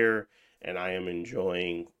clear, and I am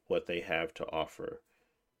enjoying what they have to offer.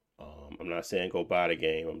 I'm not saying go buy the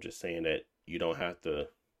game. I'm just saying that you don't have to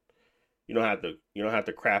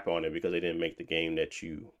crap on it because they didn't make the game that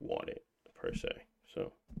you wanted per se.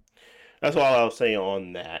 So that's all I'll say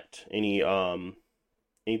on that.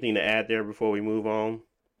 Anything to add there before we move on?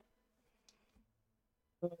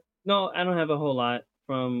 No, I don't have a whole lot.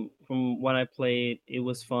 From what I played, it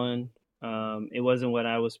was fun. It wasn't what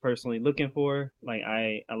I was personally looking for. Like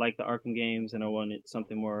I like the Arkham games, and I wanted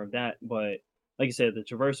something more of that. But like you said, the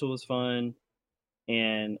traversal was fun,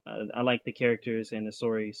 and I like the characters and the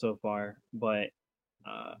story so far. But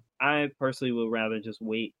I personally would rather just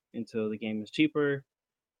wait until the game is cheaper.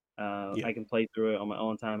 Yeah. I can play through it on my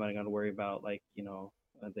own time. I don't got to worry about like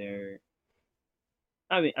their.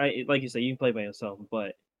 I mean, I like you said, you can play by yourself,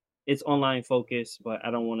 but it's online focused. But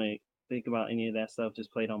I don't want to think about any of that stuff.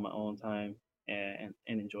 Just play it on my own time and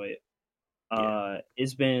enjoy it. Yeah.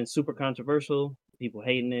 It's been super controversial. People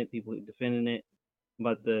hating it, people defending it.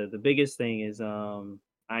 But the biggest thing is the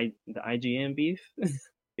IGN beef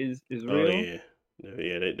is Oh real. yeah.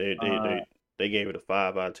 Yeah, they gave it a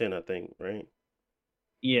 5 out of 10, I think, right?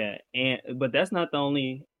 Yeah, but that's not the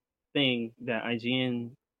only thing that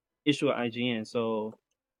IGN issue at IGN. So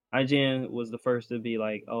IGN was the first to be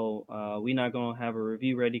like, "Oh, we're not gonna have a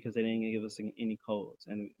review ready because they didn't give us any codes,"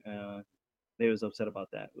 and they was upset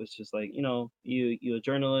about that. It's just like you're a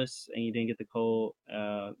journalist and you didn't get the code.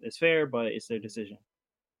 It's fair, but it's their decision.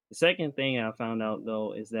 The second thing I found out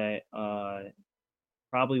though is that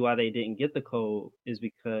probably why they didn't get the code is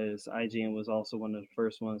because IGN was also one of the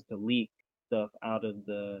first ones to leak stuff out of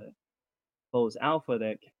the closed alpha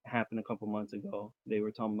that happened a couple months ago. They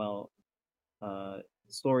were talking about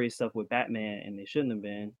story stuff with Batman, and they shouldn't have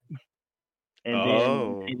been. And then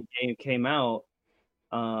Oh. when the game came out,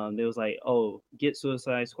 they was like, "Oh, get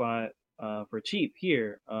Suicide Squad for cheap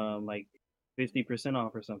here, like 50%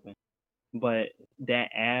 off or something." But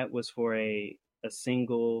that ad was for a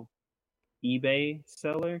single eBay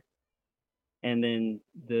seller, and then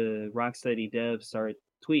the Rocksteady devs started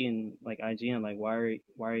tweeting like IGN, like, why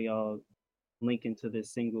are y'all linking to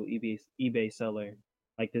this single eBay seller?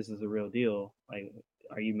 Like this is a real deal. Like,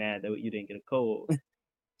 are you mad that you didn't get a code?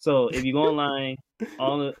 So if you go online,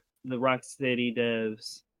 all the Rocksteady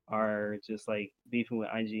devs are just like beefing with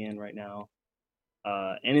IGN right now,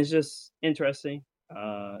 and it's just interesting.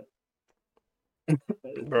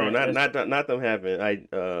 Bro, not them having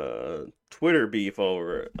Twitter beef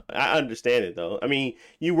over. I understand it though. I mean,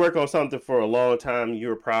 you work on something for a long time,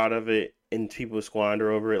 you're proud of it, and people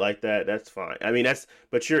squander over it like that. That's fine. I mean,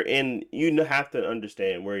 but you have to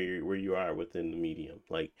understand where you are within the medium.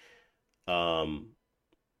 Like,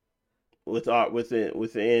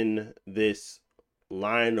 within this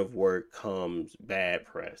line of work comes bad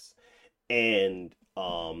press, and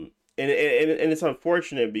and it's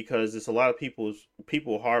unfortunate because it's a lot of people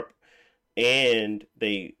harp and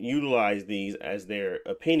they utilize these as their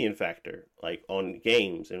opinion factor, like on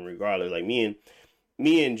games. And regardless, like me and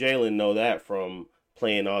Jalen know that from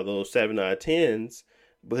playing all those 7 out of 10s,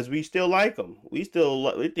 because we still like them. We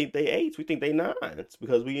think they 8s, we think they 9s,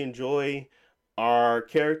 because we enjoy our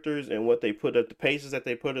characters and what they put up, the paces that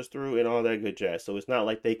they put us through, and all that good jazz. So it's not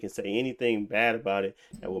like they can say anything bad about it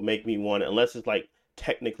that will make me want it, unless it's like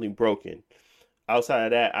technically broken. Outside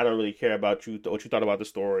of that, I don't really care about what you thought about the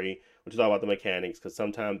story, what you thought about the mechanics, because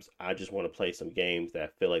sometimes I just want to play some games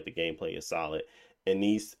that feel like the gameplay is solid. And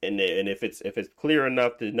if it's clear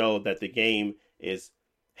enough to know that the game is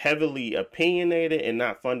heavily opinionated and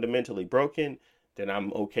not fundamentally broken, then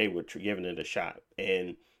I'm okay with giving it a shot.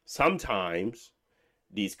 And sometimes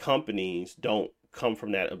these companies don't come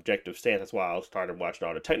from that objective stance. That's why I started watching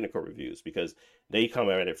all the technical reviews, because they come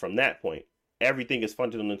at it from that point. Everything is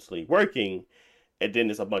fundamentally working, and then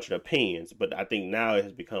there's a bunch of opinions. But I think now it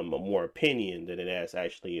has become a more opinion than it has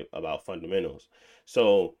actually about fundamentals.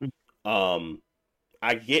 So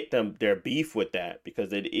I get their beef with that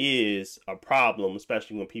because it is a problem,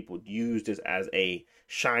 especially when people use this as a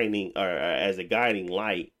shining or as a guiding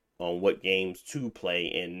light on what games to play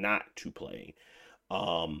and not to play.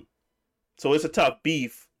 So it's a tough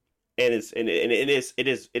beef, and it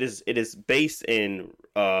is based in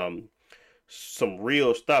some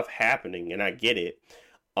real stuff happening, and I get it.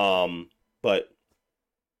 But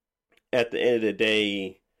at the end of the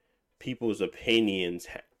day, people's opinions,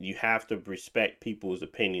 you have to respect people's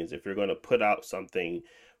opinions. If you're going to put out something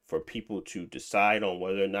for people to decide on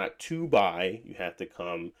whether or not to buy, you have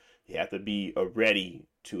to be ready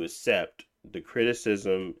to accept the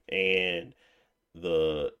criticism and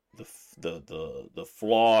the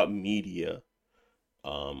flawed media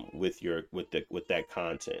with that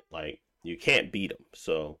content. Like, you can't beat them.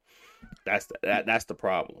 So that's the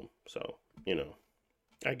problem. So,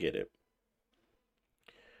 I get it.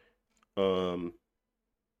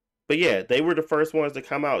 But yeah, they were the first ones to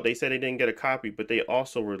come out. They said they didn't get a copy, but they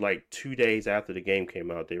also were like 2 days after the game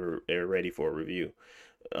came out. They were ready for a review.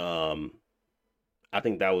 I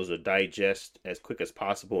think that was a digest as quick as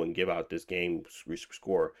possible and give out this game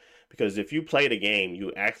score, because if you play the game,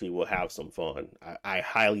 you actually will have some fun. I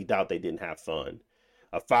highly doubt they didn't have fun.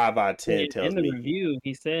 A 5 out of 10 tells me. In the review,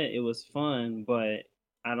 he said it was fun, but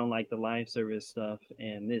I don't like the live service stuff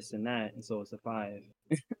and this and that, and so it's a 5.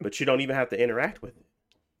 But you don't even have to interact with it.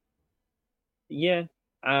 Yeah.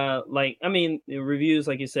 The reviews,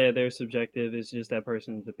 like you said, they're subjective. It's just that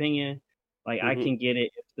person's opinion. Like, I can get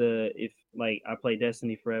it if I play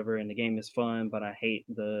Destiny forever and the game is fun, but I hate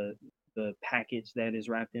the package that is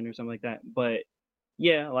wrapped in or something like that. But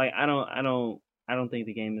yeah, like, I don't think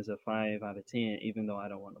the game is a 5 out of 10, even though I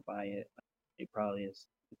don't want to buy it. It probably is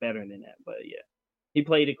better than that. But yeah, he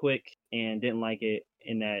played it quick and didn't like it,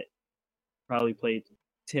 and that probably played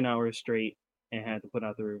 10 hours straight and had to put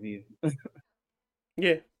out the review.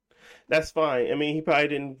 Yeah, that's fine. I mean, he probably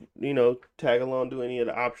didn't, tag along, do any of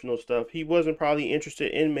the optional stuff. He wasn't probably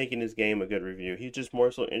interested in making this game a good review. He's just more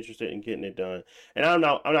so interested in getting it done. And I don't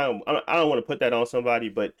want to put that on somebody,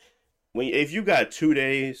 but if you got 2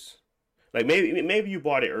 days, like maybe you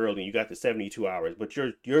bought it early and you got the 72 hours, but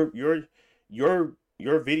your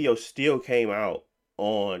video still came out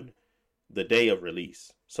on the day of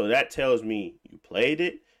release. So that tells me you played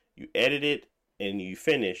it, you edited, and you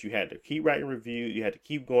finished. You had to keep writing reviews. You had to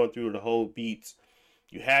keep going through the whole beats.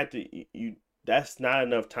 That's not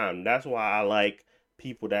enough time. That's why I like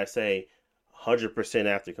people that say 100%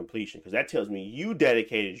 after completion, because that tells me you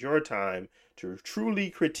dedicated your time to truly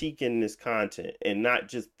critiquing this content and not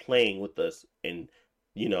just playing with us. And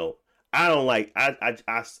I don't like I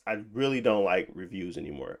really don't like reviews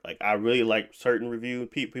anymore. Like, I really like certain review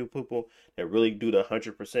people that really do the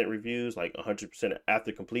 100% reviews, like 100%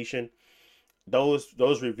 after completion.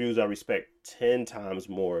 Those reviews I respect 10 times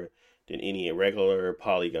more than any regular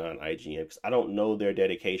Polygon IGN, because I don't know their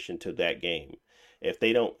dedication to that game. If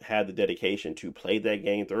they don't have the dedication to play that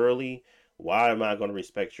game thoroughly, why am I going to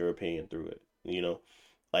respect your opinion through it?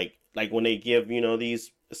 Like when they give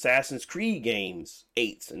these Assassin's Creed games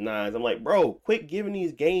 8s and 9s, I'm like, bro, quit giving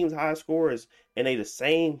these games high scores, and they the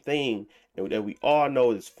same thing that we all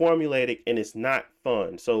know is formulaic and it's not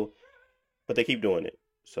fun. So, but they keep doing it.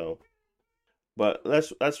 So. But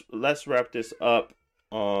let's wrap this up.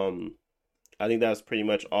 I think that's pretty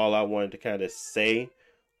much all I wanted to kind of say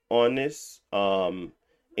on this.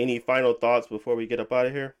 Any final thoughts before we get up out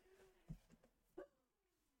of here?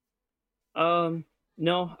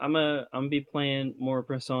 No, I'm gonna be playing more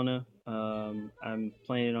Persona. I'm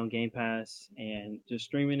playing it on Game Pass and just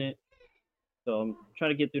streaming it. So I'm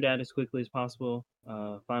trying to get through that as quickly as possible.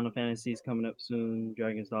 Final Fantasy is coming up soon.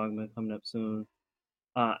 Dragon's Dogma coming up soon.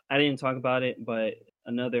 I didn't talk about it, but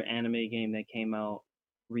another anime game that came out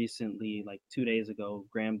recently, like 2 days ago,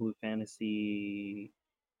 Grand Blue Fantasy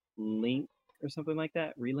Link or something like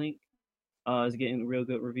that, Relink, is getting real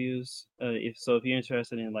good reviews. If you're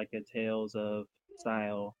interested in like a Tales of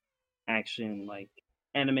style action like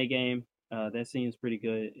anime game, that seems pretty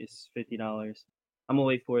good. It's $50. I'm gonna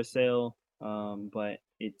wait for a sale, but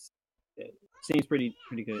it seems pretty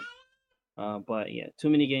good. But yeah, too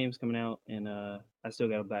many games coming out, and I still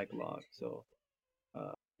got a backlog. So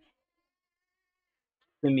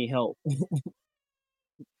send me help.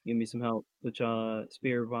 Give me some help. Put y'all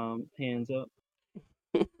Spirit Bomb hands up.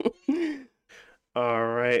 All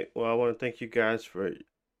right. Well, I want to thank you guys for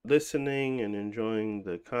listening and enjoying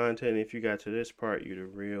the content. If you got to this part, you're the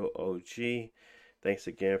real OG. Thanks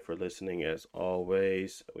again for listening. As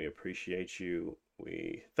always, we appreciate you.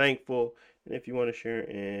 We thankful. And if you want to share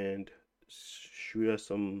and shoot us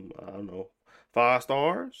some, I don't know, 5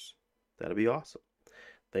 stars, that'll be awesome.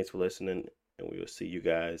 Thanks for listening. and we will see you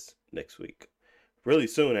guys next week. Really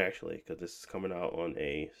soon, actually, because this is coming out on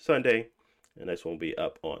a Sunday, and this won't be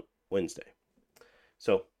up on Wednesday.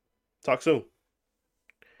 So, talk soon.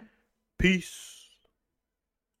 Peace.